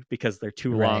movie because they're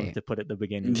too long Right. to put at the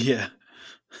beginning. Yeah.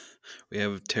 We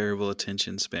have terrible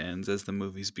attention spans as the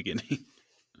movie's beginning.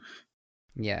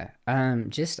 Yeah.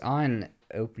 Just on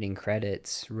opening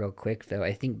credits real quick though,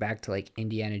 I think back to like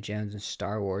Indiana Jones and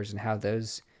Star Wars and how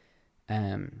those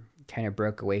kind of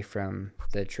broke away from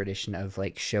the tradition of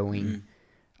like showing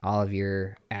all of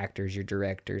your actors, your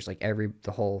directors, like everybody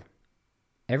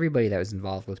that was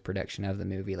involved with production of the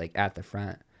movie, like at the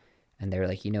front. And they were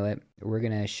like, you know what, we're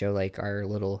gonna show like our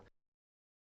little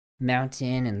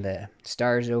mountain and the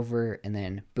stars over, and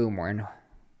then boom, we're in,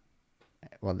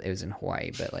 well, it was in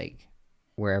Hawaii, but like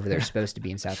wherever they're supposed to be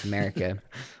in South America.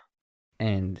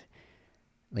 And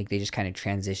like they just kind of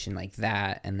transition like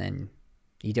that, and then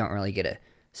you don't really get a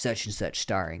such and such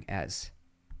starring as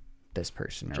this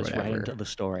person or just whatever. right into the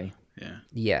story.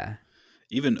 Yeah.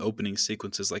 Even opening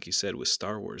sequences, like you said, with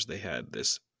Star Wars, they had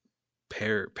this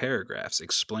paragraphs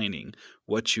explaining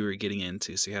what you were getting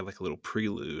into. So you had like a little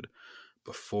prelude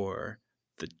before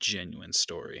the genuine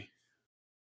story.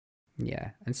 Yeah.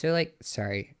 And so like,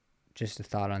 sorry, just a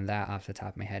thought on that off the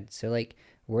top of my head. So like,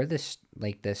 were this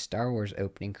like the Star Wars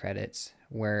opening credits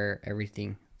where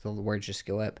everything, the words just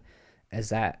go up, is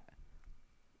that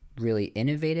really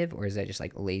innovative, or is that just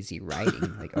like lazy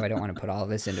writing? Like, oh, I don't want to put all of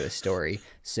this into a story,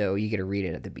 so you get to read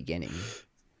it at the beginning.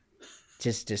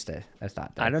 Just a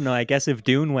thought there. I don't know. I guess if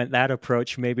Dune went that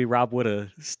approach, maybe Rob would have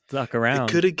stuck around.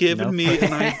 It could have given me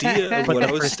an idea of Put what the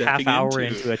I was first stepping half hour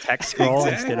into. into a text scroll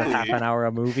instead of half Exactly. an hour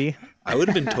a movie. I would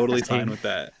have been totally fine with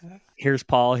that. Here's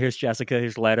Paul, here's Jessica,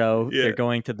 here's Leto. Yeah. They're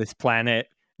going to this planet.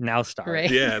 Now start.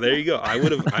 Right. Yeah, there you go. I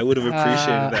would have appreciated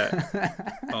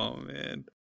that. Oh man.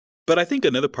 But I think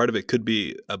another part of it could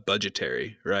be a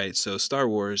budgetary, right? So Star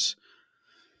Wars,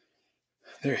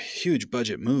 they're huge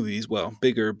budget movies, well,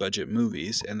 bigger budget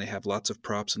movies, and they have lots of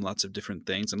props and lots of different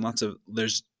things, and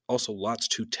there's also lots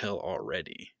to tell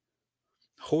already.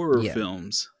 Horror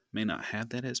films may not have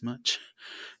that as much.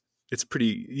 It's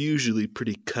usually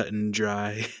pretty cut and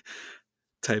dry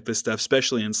type of stuff,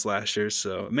 especially in slashers,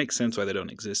 so it makes sense why they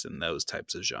don't exist in those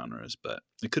types of genres, but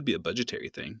it could be a budgetary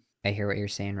thing. I hear what you're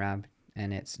saying, Rob,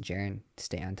 and it's Jaren,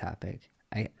 stay on topic.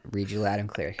 I read you loud and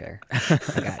clear here. I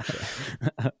got you.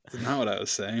 That's not what I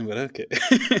was saying, but okay.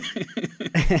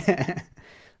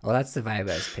 Well, that's the vibe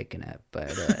I was picking up, but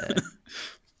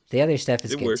the other stuff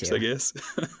is it good works, too. I guess.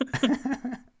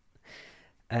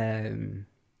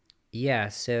 Yeah,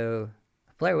 so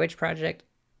Blair Witch Project,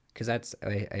 because I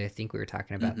think we were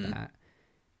talking about that.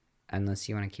 Unless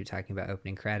you want to keep talking about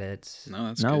opening credits. No,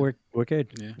 that's no, good. we're good.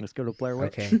 Yeah. Let's go to Blair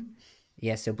Witch. Okay.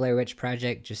 Yeah, so Blair Witch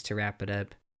Project, just to wrap it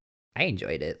up, I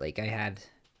enjoyed it. Like I had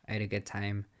a good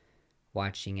time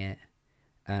watching it.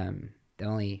 My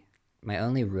only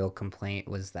real complaint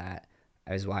was that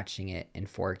I was watching it in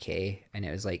 4K and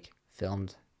it was like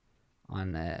filmed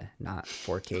on a not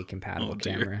 4K compatible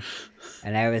camera,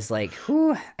 and I was like,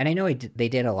 whew. And I know they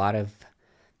did a lot of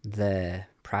the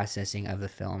processing of the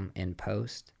film in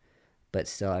post, but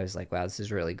still I was like, wow, this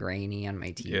is really grainy on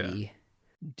my TV. Yeah.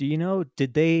 Do you know,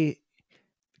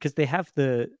 because they have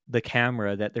the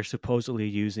camera that they're supposedly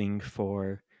using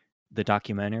for the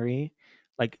documentary,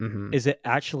 like is it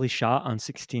actually shot on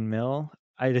 16 mil?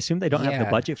 I'd assume they don't have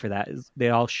the budget for that.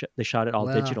 They shot it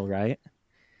all digital, right?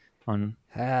 on,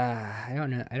 I don't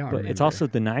know. I don't but it's remember. also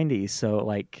the 90s, so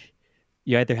like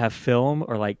you either have film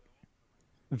or like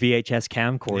VHS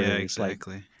camcorders. Yeah, Like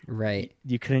exactly. Right.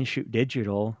 you couldn't shoot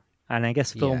digital, and I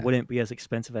guess film Yeah. wouldn't be as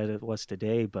expensive as it was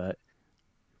today, but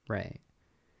Right.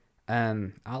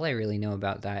 All I really know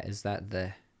about that is that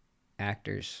the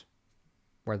actors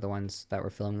were the ones that were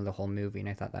filming the whole movie, and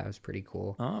I thought that was pretty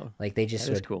cool. oh, Like they that just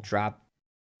is would cool.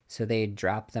 so they'd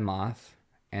drop them off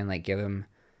and like give them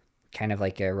kind of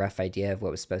like a rough idea of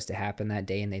what was supposed to happen that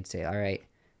day, and they'd say, "All right,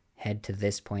 head to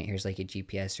this point. Here's like a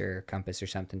GPS or a compass or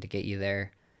something to get you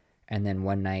there." And then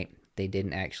one night they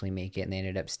didn't actually make it, and they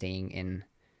ended up staying in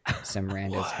some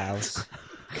rando's What? house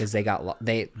because they got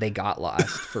lost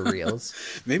for reals.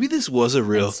 Maybe this was a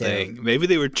real And so- thing. Maybe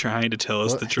they were trying to tell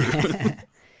us Well- the truth.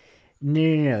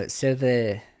 No.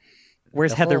 So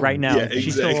Where's the Heather whole- right now? Yeah, Is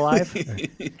she still alive?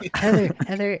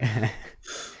 Heather.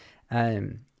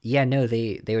 Yeah, no,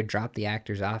 they would drop the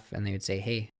actors off and they would say,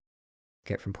 "Hey,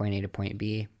 get from point A to point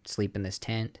B, sleep in this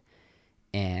tent."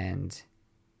 And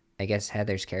I guess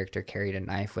Heather's character carried a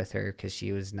knife with her because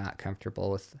she was not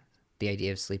comfortable with the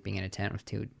idea of sleeping in a tent with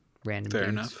two random Fair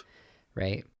dudes, enough.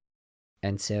 right?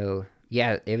 And so,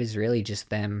 yeah, it was really just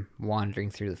them wandering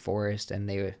through the forest, and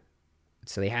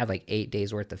so they had like 8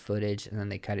 days worth of footage, and then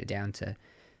they cut it down to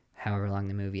however long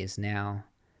the movie is now.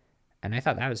 And I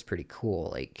thought that was pretty cool.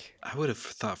 Like, I would have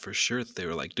thought for sure that they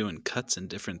were like doing cuts and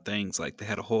different things. Like they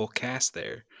had a whole cast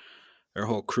there, or a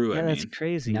whole crew. Yeah, I that's mean,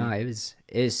 crazy. no, it was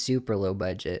super low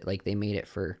budget. Like they made it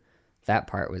for that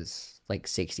part was like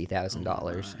 $60,000,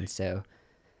 Oh my. and so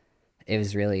it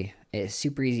was really a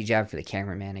super easy job for the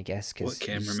cameraman, I guess. what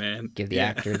cameraman? Give the Yeah.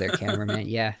 actor their cameraman.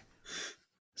 Yeah,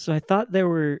 So I thought it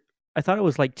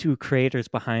was like two creators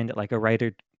behind it, like a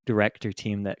writer director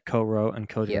team that co-wrote and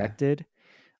co-directed.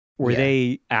 Were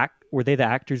Yeah. were they the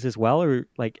actors as well, or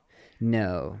like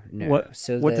no. what?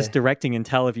 So What does directing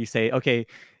entail if you say, okay,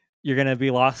 you're gonna be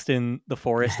lost in the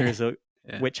forest, there's a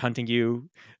Yeah. witch hunting you,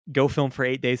 go film for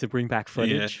 8 days to bring back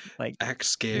footage? Like, Act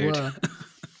scared. Well,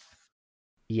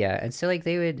 yeah, and so like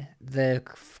they would the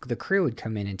crew would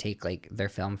come in and take like their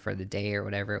film for the day or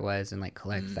whatever it was, and like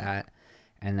collect that,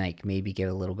 and like maybe give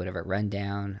a little bit of a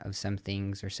rundown of some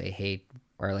things, or say hey,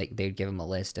 or like they'd give them a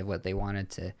list of what they wanted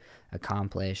to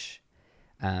accomplish,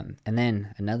 and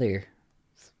then another,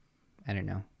 I don't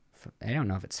know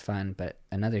if it's fun, but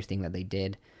another thing that they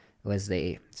did was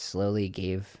they slowly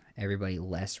gave everybody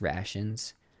less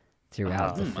rations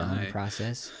throughout the Oh filming my.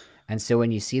 process. And so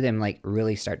when you see them like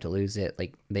really start to lose it,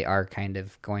 like they are kind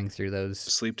of going through those,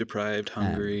 Sleep deprived,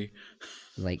 hungry.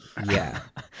 like,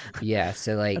 yeah.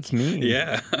 So like, that's mean.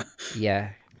 Yeah. yeah,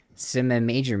 some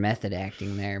major method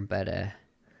acting there, but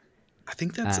I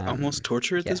think that's almost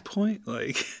torture at this point.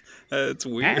 Like, it's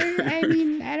weird. I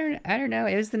mean, I don't know.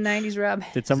 It was the '90s, Rob.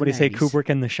 Did somebody say Kubrick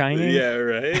and The Shining? Yeah,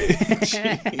 right.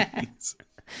 Jeez.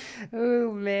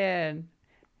 Oh man,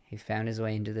 he found his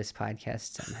way into this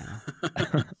podcast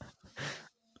somehow.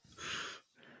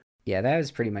 Yeah, that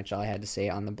was pretty much all I had to say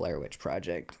on the Blair Witch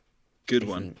Project. Good I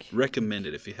one. think. Recommend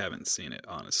it if you haven't seen it,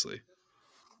 honestly.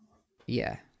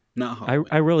 Yeah, Not Halloween.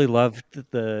 I really loved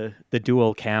the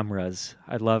dual cameras.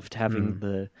 I loved having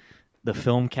the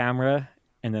film camera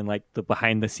and then like the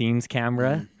behind the scenes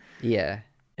camera. yeah,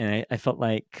 And I felt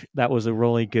like that was a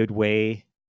really good way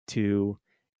to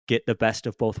get the best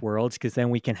of both worlds, because then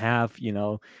we can have,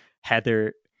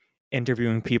 Heather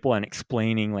interviewing people and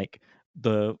explaining like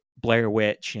the Blair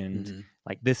Witch and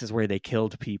like this is where they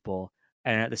killed people,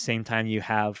 and at the same time you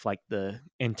have like the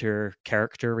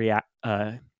inter-character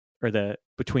or the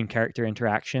between character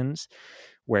interactions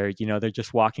where they're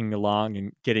just walking along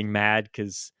and getting mad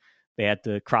because they had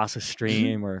to cross a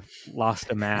stream or lost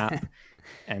a map.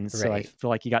 And so I Right. feel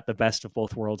like you got the best of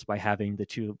both worlds by having the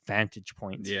two vantage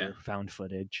points Yeah. for found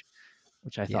footage,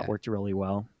 which I Yeah. thought worked really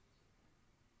well.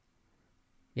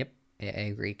 Yep, I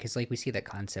agree. Because like we see that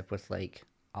concept with like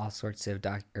all sorts of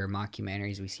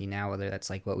mockumentaries we see now, whether that's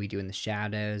like What We Do in the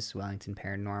Shadows, Wellington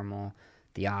Paranormal,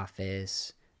 The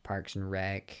Office, Parks and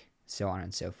Rec, so on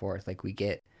and so forth. Like we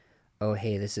get, oh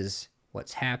hey, this is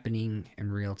what's happening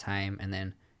in real time, and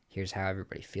then here's how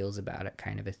everybody feels about it,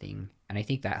 kind of a thing. And I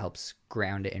think that helps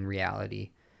ground it in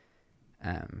reality,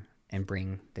 and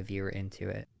bring the viewer into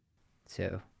it.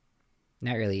 So,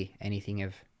 not really anything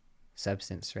of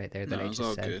substance right there that No, I it's just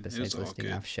all said, good. It besides was all listing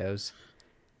good. off shows.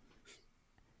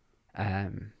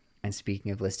 And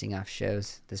speaking of listing off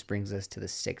shows, this brings us to The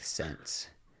Sixth Sense.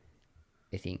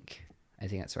 I think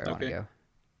that's where I want to Okay. go.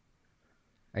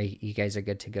 Are you guys are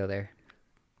good to go there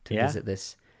to Yeah. visit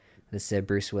this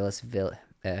Bruce Willis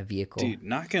vehicle? Dude,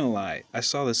 not gonna lie, I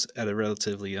saw this at a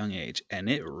relatively young age, and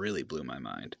it really blew my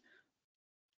mind.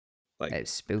 Like,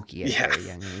 It's spooky at a yeah. very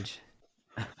young age.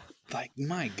 like,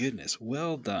 my goodness,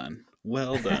 well done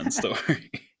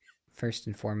story. First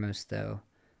and foremost, though,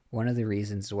 one of the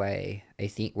reasons why I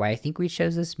think we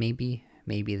chose this, maybe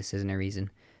this isn't a reason,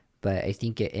 but I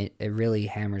think it really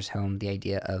hammers home the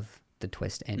idea of the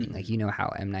twist ending. Like, you know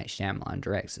how M. Night Shyamalan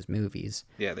directs his movies.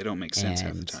 Yeah, they don't make sense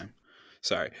half the And time.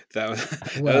 Sorry, that was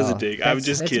that was a well, dig. I'm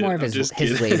just that's kidding. more of I'm just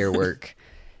kidding. his later work.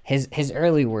 His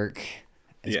early work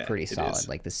is Yeah, pretty it solid. is.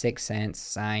 Like The Sixth Sense,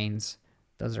 Signs,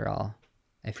 those are all,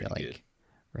 I feel Pretty like, good.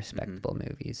 respectable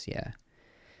movies. Yeah,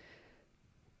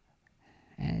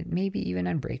 and maybe even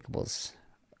Unbreakable's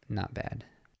not bad.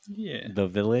 Yeah. The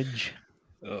Village.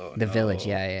 Oh, The Village,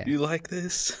 no. yeah. You like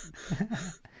this?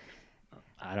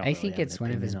 I don't. I really think have it's an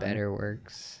one of his opinion on it. better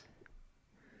works.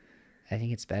 I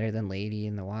think it's better than Lady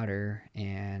in the Water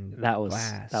and That was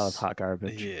Glass. hot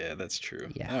garbage. Yeah, that's true.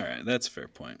 Yeah. All right, that's a fair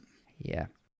point. Yeah.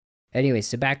 Anyway,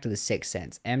 so back to The Sixth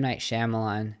Sense. M. Night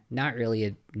Shyamalan, not really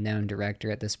a known director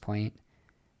at this point.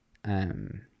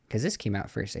 Because this came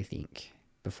out first, I think,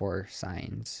 before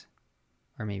Signs.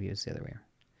 Or maybe it was the other way.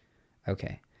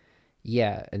 Okay.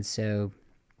 Yeah, and so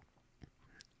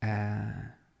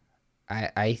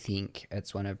I think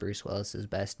it's one of Bruce Willis's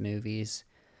best movies.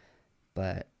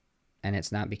 And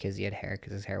it's not because he had hair,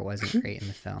 because his hair wasn't great in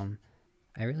the film.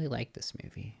 I really liked this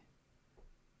movie.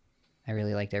 I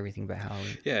really liked everything but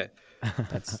Halloween. Yeah.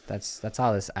 That's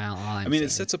all this. All I'm I mean, saying. it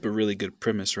sets up a really good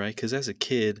premise, right? Because as a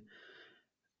kid,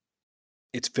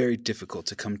 it's very difficult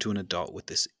to come to an adult with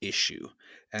this issue.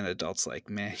 And adults like,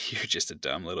 man, you're just a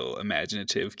dumb little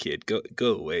imaginative kid.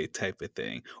 Go away type of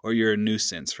thing. Or you're a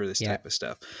nuisance for this type of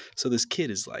stuff. So this kid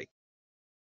is like,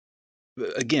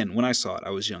 again, when I saw it, I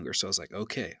was younger. So I was like,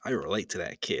 okay, I relate to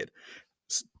that kid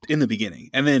in the beginning.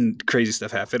 And then crazy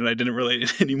stuff happened and I didn't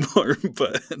relate anymore.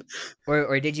 But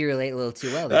or did you relate a little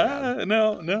too well there, Rob?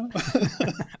 no.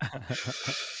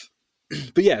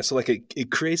 But yeah, so like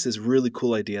it creates this really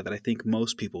cool idea that I think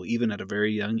most people, even at a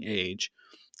very young age,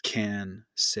 can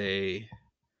say,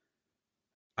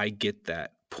 I get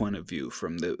that point of view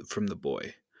from the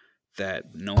boy, that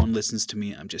no one listens to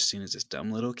me. I'm just seen as this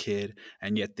dumb little kid,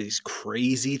 and yet these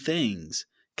crazy things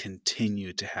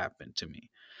continue to happen to me.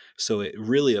 So it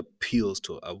really appeals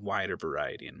to a wider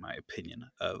variety, in my opinion,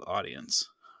 of audience.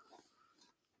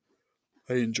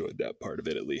 I enjoyed that part of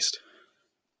it, at least.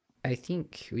 I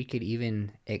think we could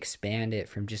even expand it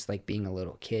from just like being a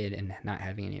little kid and not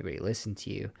having anybody listen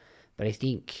to you. But I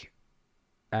think,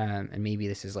 and maybe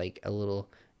this is like a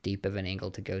little deep of an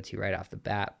angle to go to right off the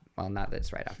bat. Well, not that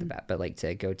it's right off the bat, but like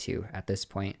to go to at this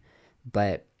point.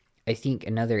 But I think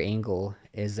another angle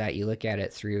is that you look at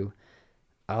it through,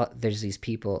 there's these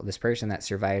people, this person that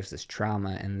survives this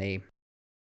trauma, and they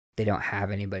don't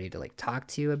have anybody to like talk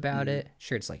to about it.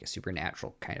 Sure, it's like a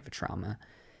supernatural kind of a trauma.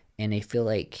 And I feel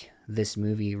like this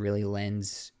movie really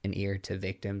lends an ear to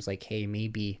victims. Like, hey,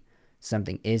 maybe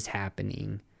something is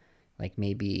happening. Like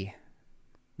maybe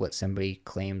what somebody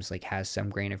claims like has some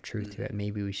grain of truth to it.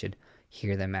 Maybe we should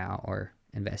hear them out or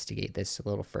investigate this a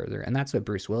little further. And that's what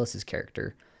Bruce Willis's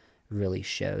character really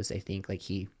shows. I think like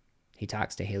he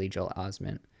talks to Haley Joel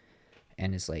Osment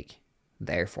and is like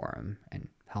there for him and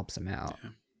helps him out. Yeah.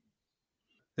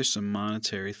 There's some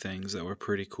monetary things that were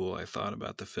pretty cool, I thought,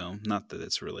 about the film. Not that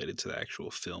it's related to the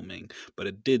actual filming, but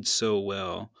it did so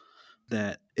well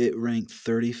that it ranked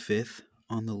 35th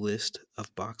on the list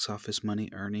of box office money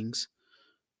earnings.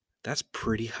 That's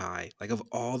pretty high. Like, of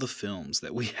all the films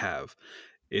that we have,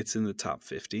 it's in the top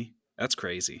 50. That's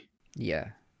crazy.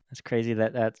 Yeah. It's crazy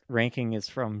that ranking is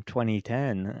from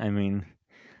 2010. I mean,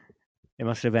 it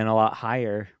must have been a lot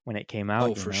higher when it came out.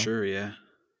 Oh, for sure, yeah.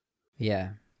 Yeah.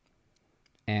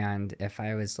 And if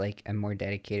I was like a more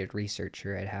dedicated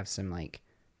researcher, I'd have some like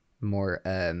more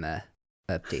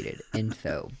updated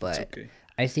info. But okay.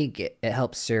 I think it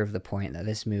helps serve the point that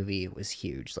this movie was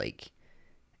huge. Like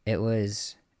it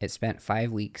spent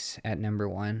 5 weeks at number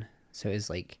 1. So it was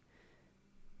like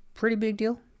pretty big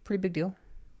deal,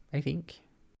 I think.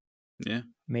 Yeah.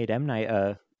 Made M. Night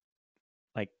a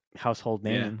like household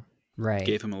name. Yeah. Right.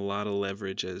 Gave him a lot of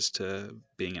leverage as to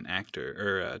being an actor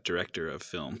or a director of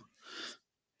film.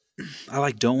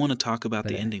 I don't want to talk about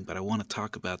the ending, but I want to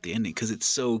talk about the ending because it's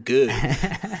so good.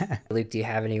 Luke, do you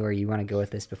have anywhere you want to go with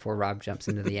this before Rob jumps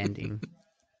into the ending?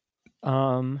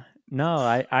 No,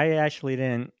 I actually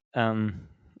didn't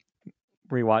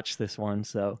rewatch this one,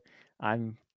 so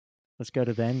let's go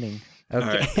to the ending.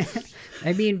 Okay. Right.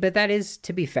 I mean, but that is,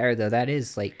 to be fair though, that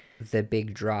is like the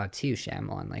big draw to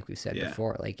Shyamalan, like we said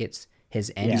before. Like it's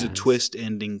his ending. He's a twist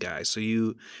ending guy, so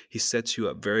he sets you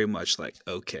up very much like,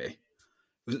 okay,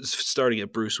 starting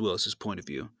at Bruce Willis's point of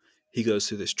view, he goes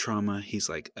through this trauma. He's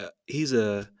like, he's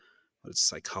a what is it,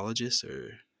 psychologist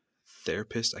or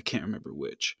therapist? I can't remember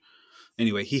which.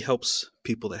 Anyway, he helps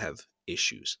people that have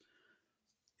issues.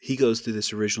 He goes through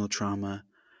this original trauma,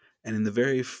 and in the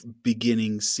very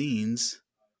beginning scenes,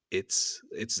 it's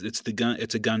the gun.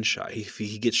 It's a gunshot.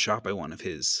 He gets shot by one of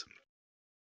his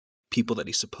people that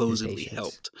he supposedly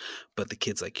helped, but the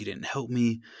kid's like, "You didn't help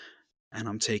me, and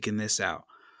I'm taking this out."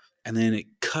 And then it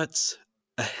cuts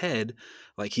ahead,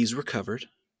 like he's recovered,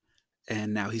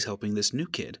 and now he's helping this new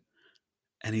kid.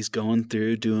 And he's going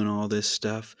through doing all this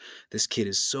stuff. This kid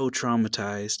is so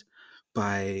traumatized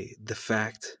by the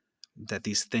fact that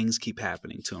these things keep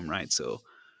happening to him, right? So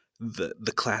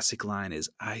the classic line is,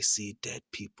 "I see dead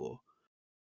people."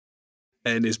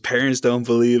 And his parents don't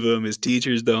believe him. His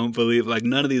teachers don't believe, like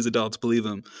none of these adults believe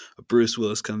him. But Bruce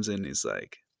Willis comes in and he's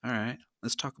like, "All right,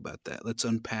 let's talk about that. Let's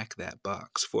unpack that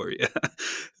box for you."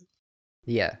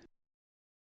 Yeah.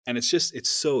 And it's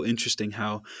so interesting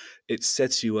how it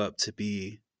sets you up to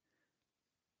be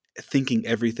thinking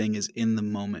everything is in the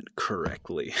moment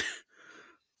correctly.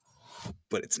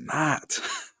 But it's not.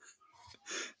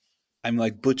 I'm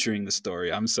like butchering the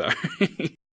story. I'm sorry.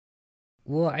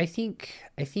 Well, I think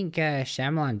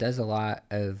Shyamalan does a lot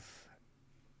of.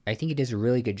 I think he does a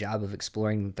really good job of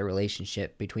exploring the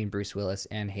relationship between Bruce Willis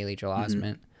and Haley Joel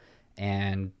Osment,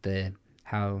 and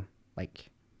how like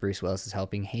Bruce Willis is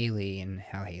helping Haley and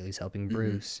how Haley's helping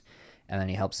Bruce, and then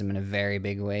he helps him in a very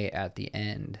big way at the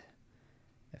end.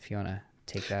 If you want to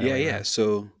take that away. Yeah.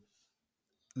 So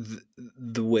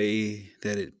the way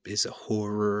that it is a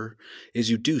horror is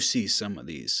you do see some of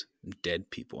these dead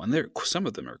people, and some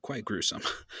of them are quite gruesome,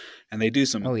 and they do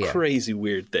some crazy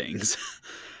weird things.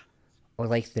 Or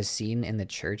like the scene in the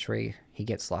church where he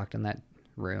gets locked in that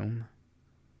room.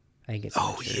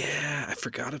 Yeah, I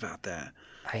forgot about that.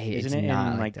 Isn't it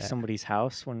in like somebody's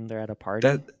house when they're at a party?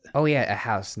 A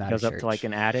house, not a church. Goes up to like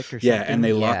an attic or something. Yeah, and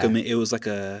they lock him in. It was like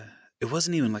it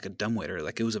wasn't even like a dumbwaiter.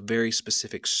 Like it was a very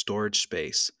specific storage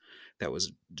space that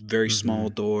was very small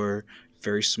door,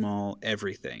 very small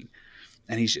everything.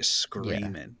 And he's just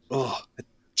screaming. Yeah. Oh,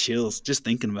 chills. Just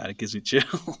thinking about it gives me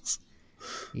chills.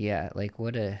 Yeah, like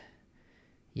what a...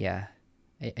 Yeah.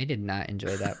 I did not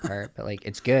enjoy that part, but like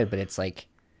it's good, but it's like...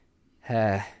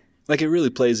 Like it really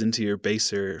plays into your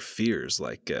baser fears.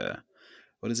 Like,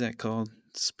 what is that called?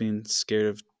 It's being scared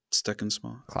of stuck in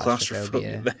small...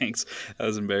 Claustrophobia. Thanks. That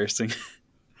was embarrassing.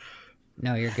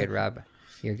 No, you're good, Rob.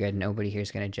 You're good. Nobody here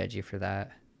is going to judge you for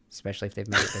that, especially if they've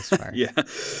made it this far. Yeah.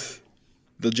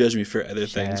 They'll judge me for other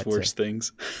things, worse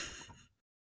things.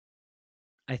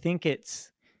 I think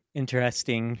it's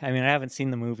interesting. I mean, I haven't seen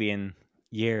the movie in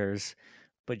years,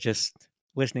 but just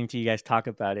listening to you guys talk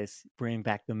about it is bringing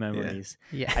back the memories.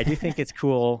 Yeah. I do think it's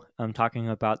cool talking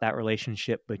about that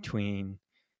relationship between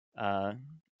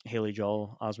Haley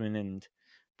Joel Osment and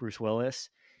Bruce Willis,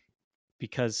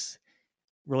 because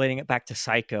relating it back to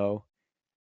Psycho,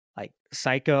 like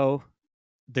Psycho,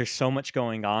 there's so much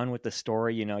going on with the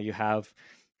story. You know,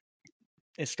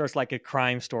 it starts like a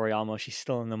crime story almost. She's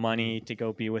stealing the money to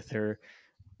go be with her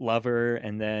lover,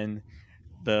 and then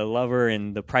the lover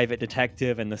and the private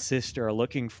detective and the sister are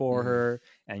looking for her,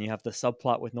 and you have the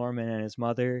subplot with Norman and his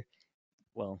mother.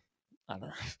 Well, I don't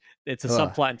know. It's a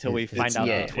subplot until we find out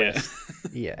the twist.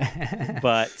 Yeah.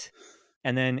 But,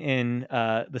 and then in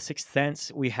The Sixth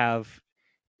Sense, we have,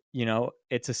 you know,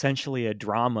 it's essentially a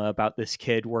drama about this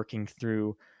kid working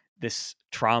through this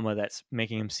trauma that's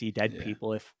making him see dead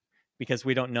people, because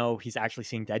we don't know he's actually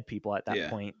seeing dead people at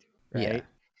that point, right?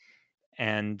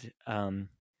 And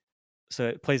so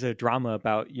it plays a drama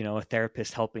about, you know, a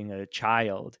therapist helping a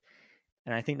child.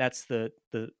 And I think that's the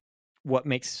what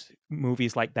makes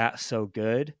movies like that so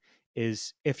good,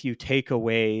 is if you take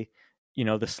away, you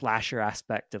know, the slasher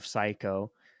aspect of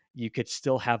Psycho, you could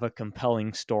still have a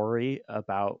compelling story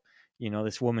about, you know,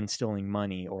 this woman stealing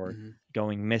money or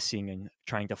going missing and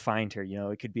trying to find her. You know,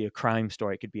 it could be a crime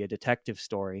story, it could be a detective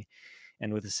story.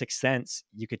 And with The Sixth Sense,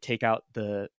 you could take out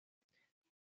the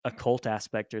occult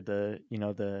aspect or the, you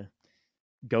know, the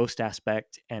ghost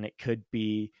aspect, and it could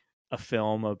be a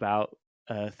film about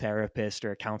a therapist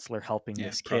or a counselor helping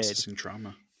this kid processing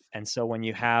trauma. And so when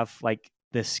you have like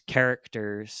this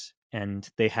characters and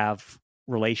they have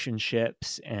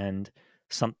relationships and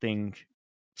something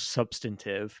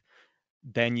substantive,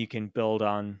 then you can build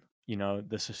on, you know,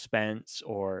 the suspense,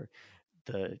 or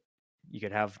you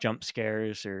could have jump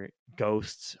scares or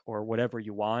ghosts or whatever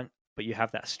you want, but you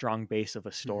have that strong base of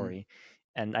a story.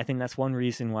 And I think that's one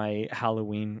reason why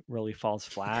Halloween really falls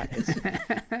flat, is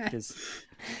because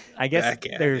I guess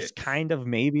there's kind of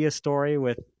maybe a story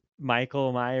with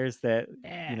Michael Myers that,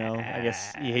 you know, I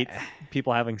guess he hates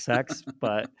people having sex,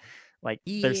 but like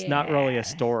there's not really a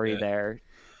story there.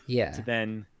 Yeah.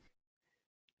 then,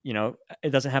 it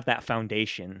doesn't have that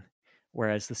foundation.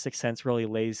 Whereas The Sixth Sense really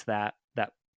lays that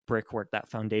brickwork, that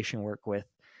foundation work with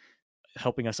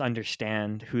helping us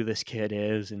understand who this kid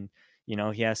is. And,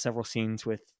 he has several scenes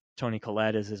with Toni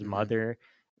Collette as his mother,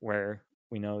 where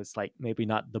we know it's like maybe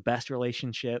not the best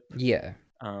relationship. Yeah.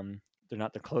 They're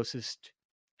not the closest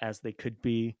as they could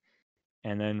be.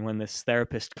 And then when this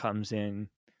therapist comes in,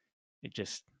 it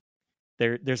just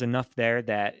there's enough there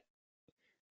that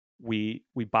we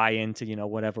buy into,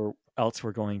 whatever else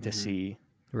we're going to see.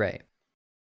 Right.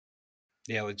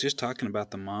 Yeah, like just talking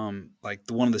about the mom, like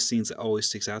one of the scenes that always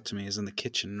sticks out to me is in the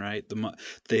kitchen, right?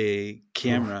 The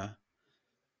camera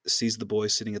sees the boy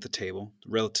sitting at the table,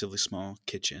 relatively small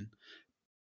kitchen,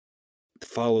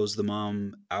 follows the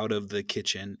mom out of the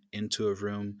kitchen into a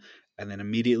room, and then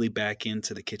immediately back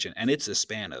into the kitchen. And it's a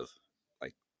span of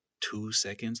like 2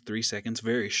 seconds, 3 seconds,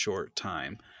 very short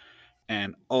time.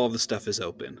 And all the stuff is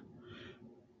open.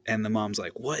 And the mom's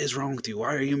like, what is wrong with you?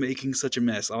 Why are you making such a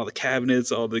mess? All the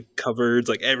cabinets, all the cupboards,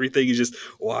 like everything is just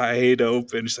wide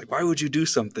open. She's like, why would you do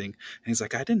something? And he's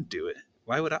like, I didn't do it.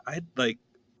 Why would I like,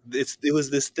 it was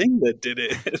this thing that did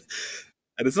it.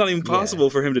 And it's not even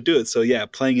possible for him to do it. So yeah,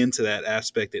 playing into that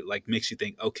aspect, it like makes you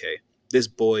think, okay, this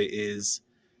boy is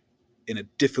in a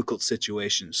difficult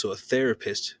situation. So a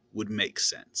therapist would make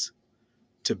sense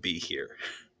to be here.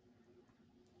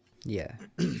 Yeah.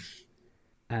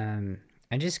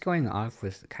 And just going off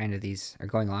with kind of these, or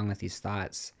going along with these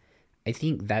thoughts, I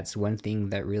think that's one thing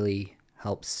that really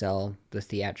helps sell the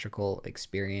theatrical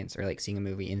experience, or like seeing a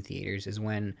movie in theaters, is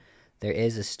when there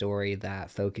is a story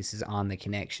that focuses on the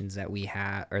connections that we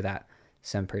have, or that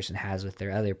some person has with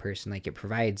their other person. Like, it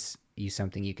provides you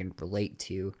something you can relate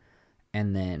to,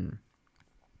 and then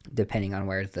depending on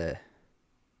where the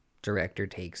director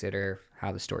takes it or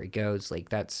how the story goes,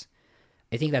 like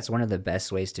I think that's one of the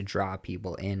best ways to draw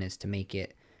people in, is to make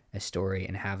it a story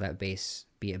and have that base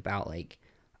be about like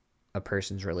a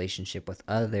person's relationship with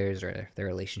others, or their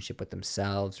relationship with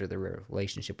themselves, or their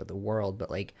relationship with the world,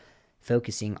 but like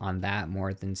focusing on that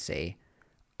more than say,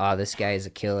 oh, this guy is a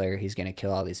killer, he's gonna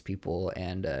kill all these people,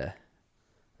 and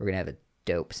we're gonna have a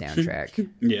dope soundtrack.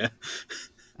 Yeah.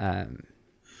 I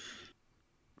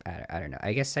don't know.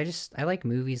 I guess I like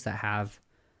movies that have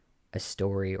a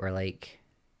story, or like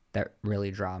that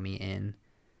really draw me in.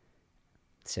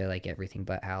 So like Everything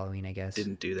But Halloween, I guess.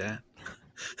 Didn't do that.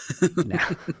 No.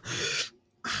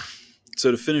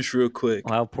 So to finish real quick.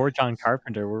 Wow, poor John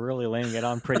Carpenter. We're really laying it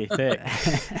on pretty thick.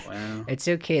 Wow. It's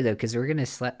okay though, because we're gonna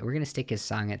stick his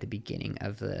song at the beginning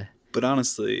of the. But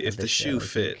honestly, if the shoe show,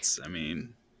 fits, I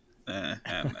mean, I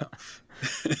don't know.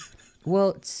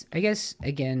 Well, I guess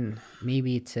again,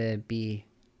 maybe to be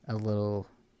a little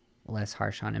less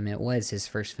harsh on him, it was his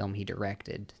first film he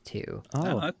directed too.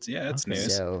 That's okay.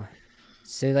 news.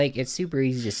 So like it's super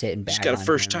easy to sit and bag. Just got a on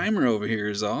first him. timer over here,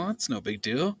 is all. It's no big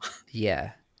deal.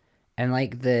 Yeah, and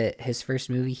like his first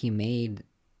movie he made,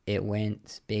 it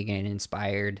went big and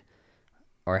inspired,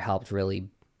 or helped really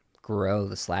grow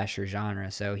the slasher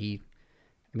genre. So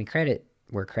credit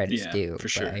where credit's due. For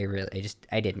sure.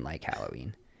 I didn't like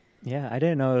Halloween. Yeah, I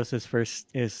didn't know it was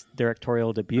his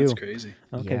directorial debut. That's crazy.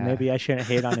 Okay, Yeah. Maybe I shouldn't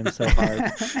hate on him so hard.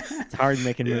 It's hard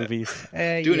making movies.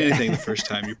 Doing anything the first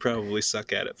time, you probably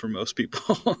suck at it for most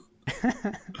people.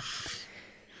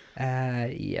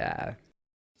 Yeah.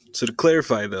 So to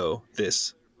clarify, though,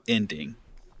 this ending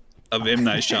of M.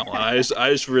 Night Shyamalan,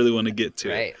 I just really want to get to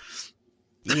it.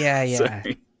 Yeah.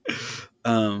 Sorry.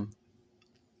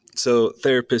 So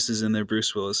therapist is in there.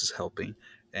 Bruce Willis is helping,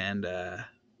 and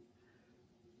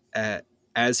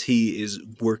as he is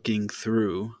working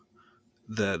through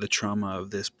the trauma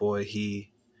of this boy,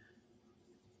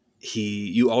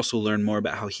 you also learn more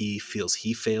about how he feels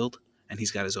he failed, and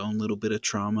he's got his own little bit of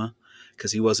trauma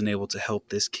because he wasn't able to help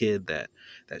this kid that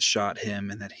shot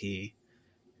him, and that he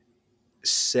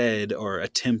said or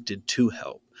attempted to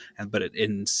help, but it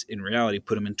in reality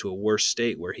put him into a worse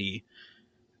state where he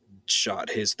shot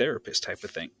his therapist type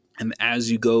of thing. And as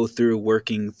you go through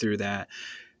working through that,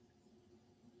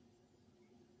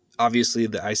 obviously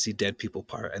the I see dead people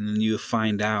part, and then you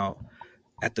find out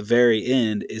at the very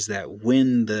end is that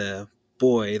when the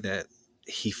boy that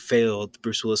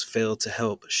Bruce Willis failed to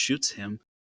help, shoots him,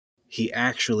 he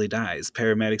actually dies.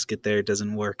 Paramedics get there, it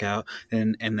doesn't work out,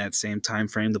 and in that same time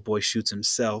frame the boy shoots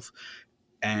himself,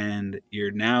 and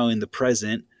you're now in the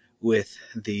present with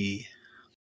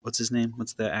what's his name?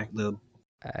 What's the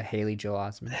Haley Joel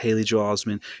Osment. Haley Joel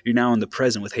Osment. You're now in the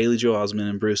present with Haley Joel Osment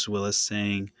and Bruce Willis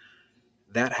saying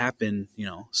that happened,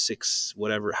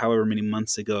 however many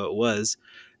months ago it was,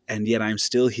 and yet I'm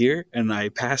still here and I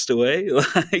passed away.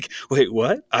 Like, wait,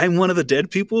 what? I'm one of the dead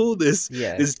people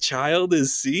Yeah. this child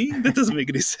is seeing? That doesn't make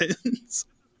any sense.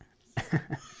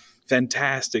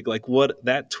 Fantastic. Like, what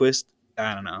that twist,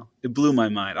 I don't know. It blew my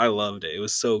mind. I loved it. It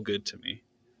was so good to me.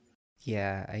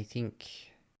 Yeah, I think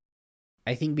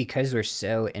because we're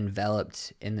so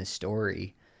enveloped in the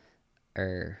story,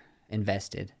 or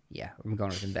invested. Yeah, I'm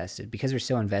going with invested. Because we're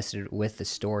so invested with the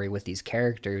story, with these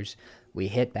characters, we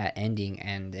hit that ending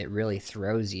and it really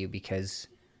throws you because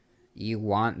you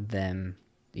want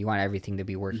everything to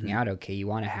be working out okay. You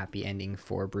want a happy ending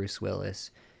for Bruce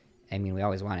Willis. I mean, we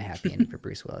always want a happy ending for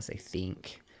Bruce Willis, I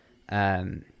think.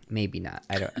 Maybe not.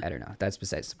 I don't know. That's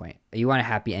besides the point. You want a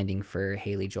happy ending for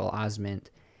Haley Joel Osment,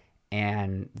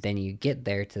 and then you get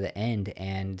there to the end,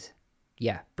 and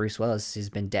yeah, Bruce Willis has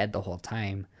been dead the whole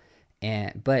time,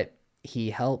 but he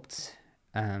helped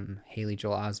Haley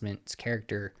Joel Osment's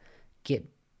character get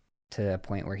to a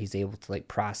point where he's able to like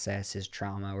process his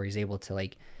trauma, where he's able to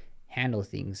like handle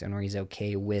things, and where he's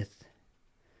okay with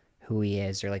who he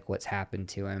is or like what's happened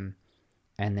to him.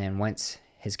 And then once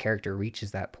his character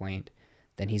reaches that point,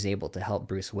 then he's able to help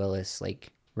Bruce Willis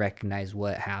like recognize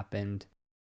what happened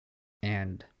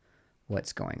and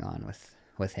what's going on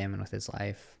with him and with his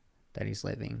life that he's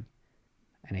living.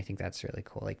 And I think that's really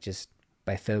cool. Like, just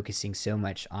by focusing so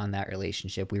much on that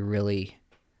relationship, we really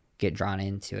get drawn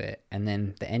into it. And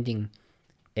then the ending,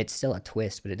 it's still a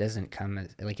twist, but it doesn't come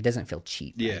as, like, it doesn't feel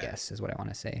cheap, I guess is what I want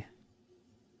to say.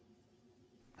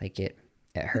 Like, it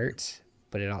hurts,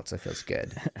 but it also feels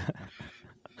good.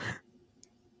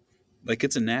 Like,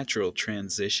 it's a natural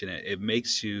transition. It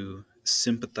makes you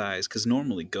sympathize, because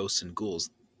normally ghosts and ghouls,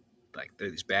 like,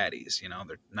 they're these baddies, you know,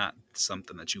 they're not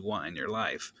something that you want in your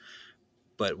life.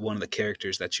 But one of the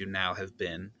characters that you now have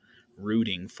been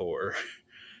rooting for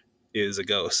is a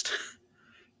ghost.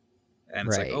 And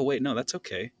it's like, oh, wait, no, that's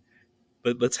okay.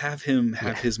 But let's have him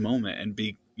have his moment and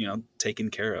be, you know,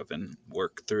 taken care of and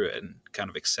work through it and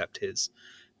kind of accept his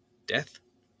death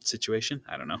situation.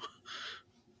 I don't know.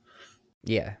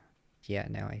 Yeah. Yeah,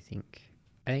 no, I think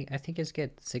it's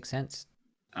good. Sixth Sense.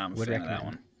 I'm a fan of that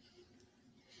one.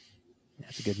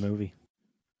 That's a good movie.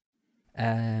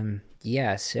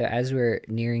 Yeah, so as we're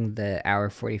nearing the hour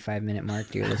 45-minute mark,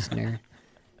 dear listener,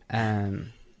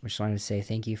 we just wanted to say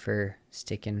thank you for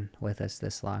sticking with us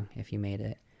this long. If you made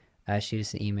it, shoot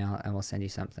us an email and we'll send you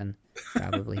something,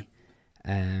 probably.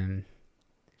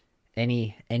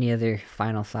 Any other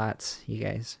final thoughts, you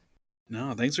guys?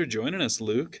 No, thanks for joining us,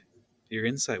 Luke. Your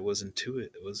insight was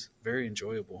intuitive. It was very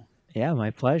enjoyable. Yeah, my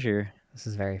pleasure. This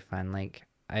is very fun. Like,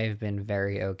 I've been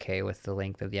very okay with the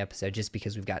length of the episode just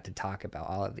because we've got to talk about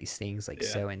all of these things like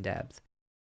so in depth.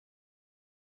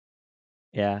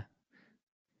 Yeah.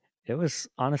 It was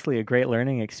honestly a great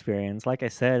learning experience. Like I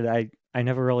said, I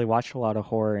never really watched a lot of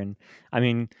horror, and I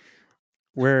mean,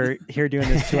 we're here doing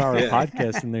this 2-hour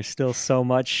podcast and there's still so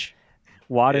much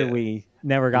water we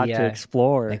never got to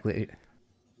explore. Like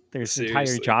there's entire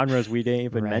genres we didn't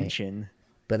even mention.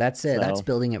 But that's it. So, that's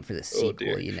building up for the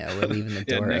sequel, you know. We're leaving the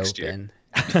door open.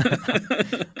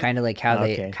 Kind of like how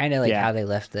how they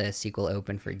left the sequel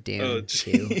open for Dune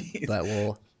 2. But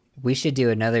we should do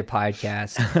another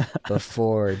podcast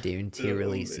before Dune 2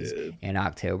 releases in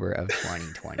October of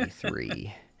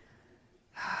 2023.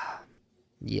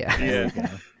 You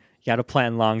got to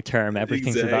plan long term.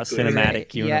 Everything's about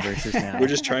cinematic universes now. We're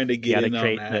just trying to get in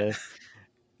on that.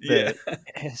 The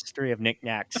history of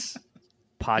knickknacks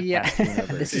podcast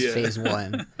universe. This is phase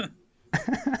 1.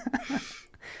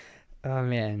 Oh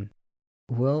man.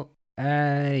 Well,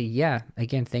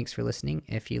 again, thanks for listening.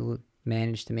 If you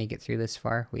managed to make it through this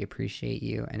far, we appreciate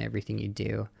you and everything you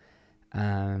do.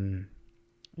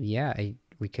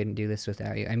 We couldn't do this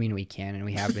without you. I mean, we can, and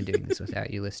we have been doing this without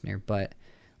you, listener, but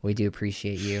we do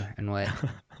appreciate you and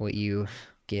what you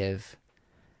give.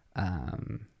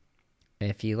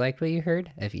 If you liked what you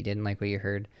heard, if you didn't like what you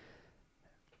heard,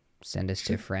 send us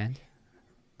to a friend,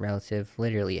 relative,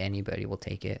 literally anybody will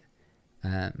take it.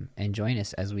 And join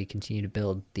us as we continue to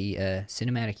build the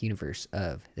cinematic universe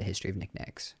of the history of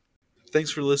knickknacks. Thanks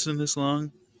for listening this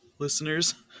long,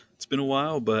 listeners. It's been a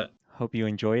while, but hope you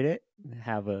enjoyed it.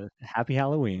 Have a happy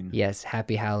Halloween. Yes,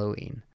 happy Halloween.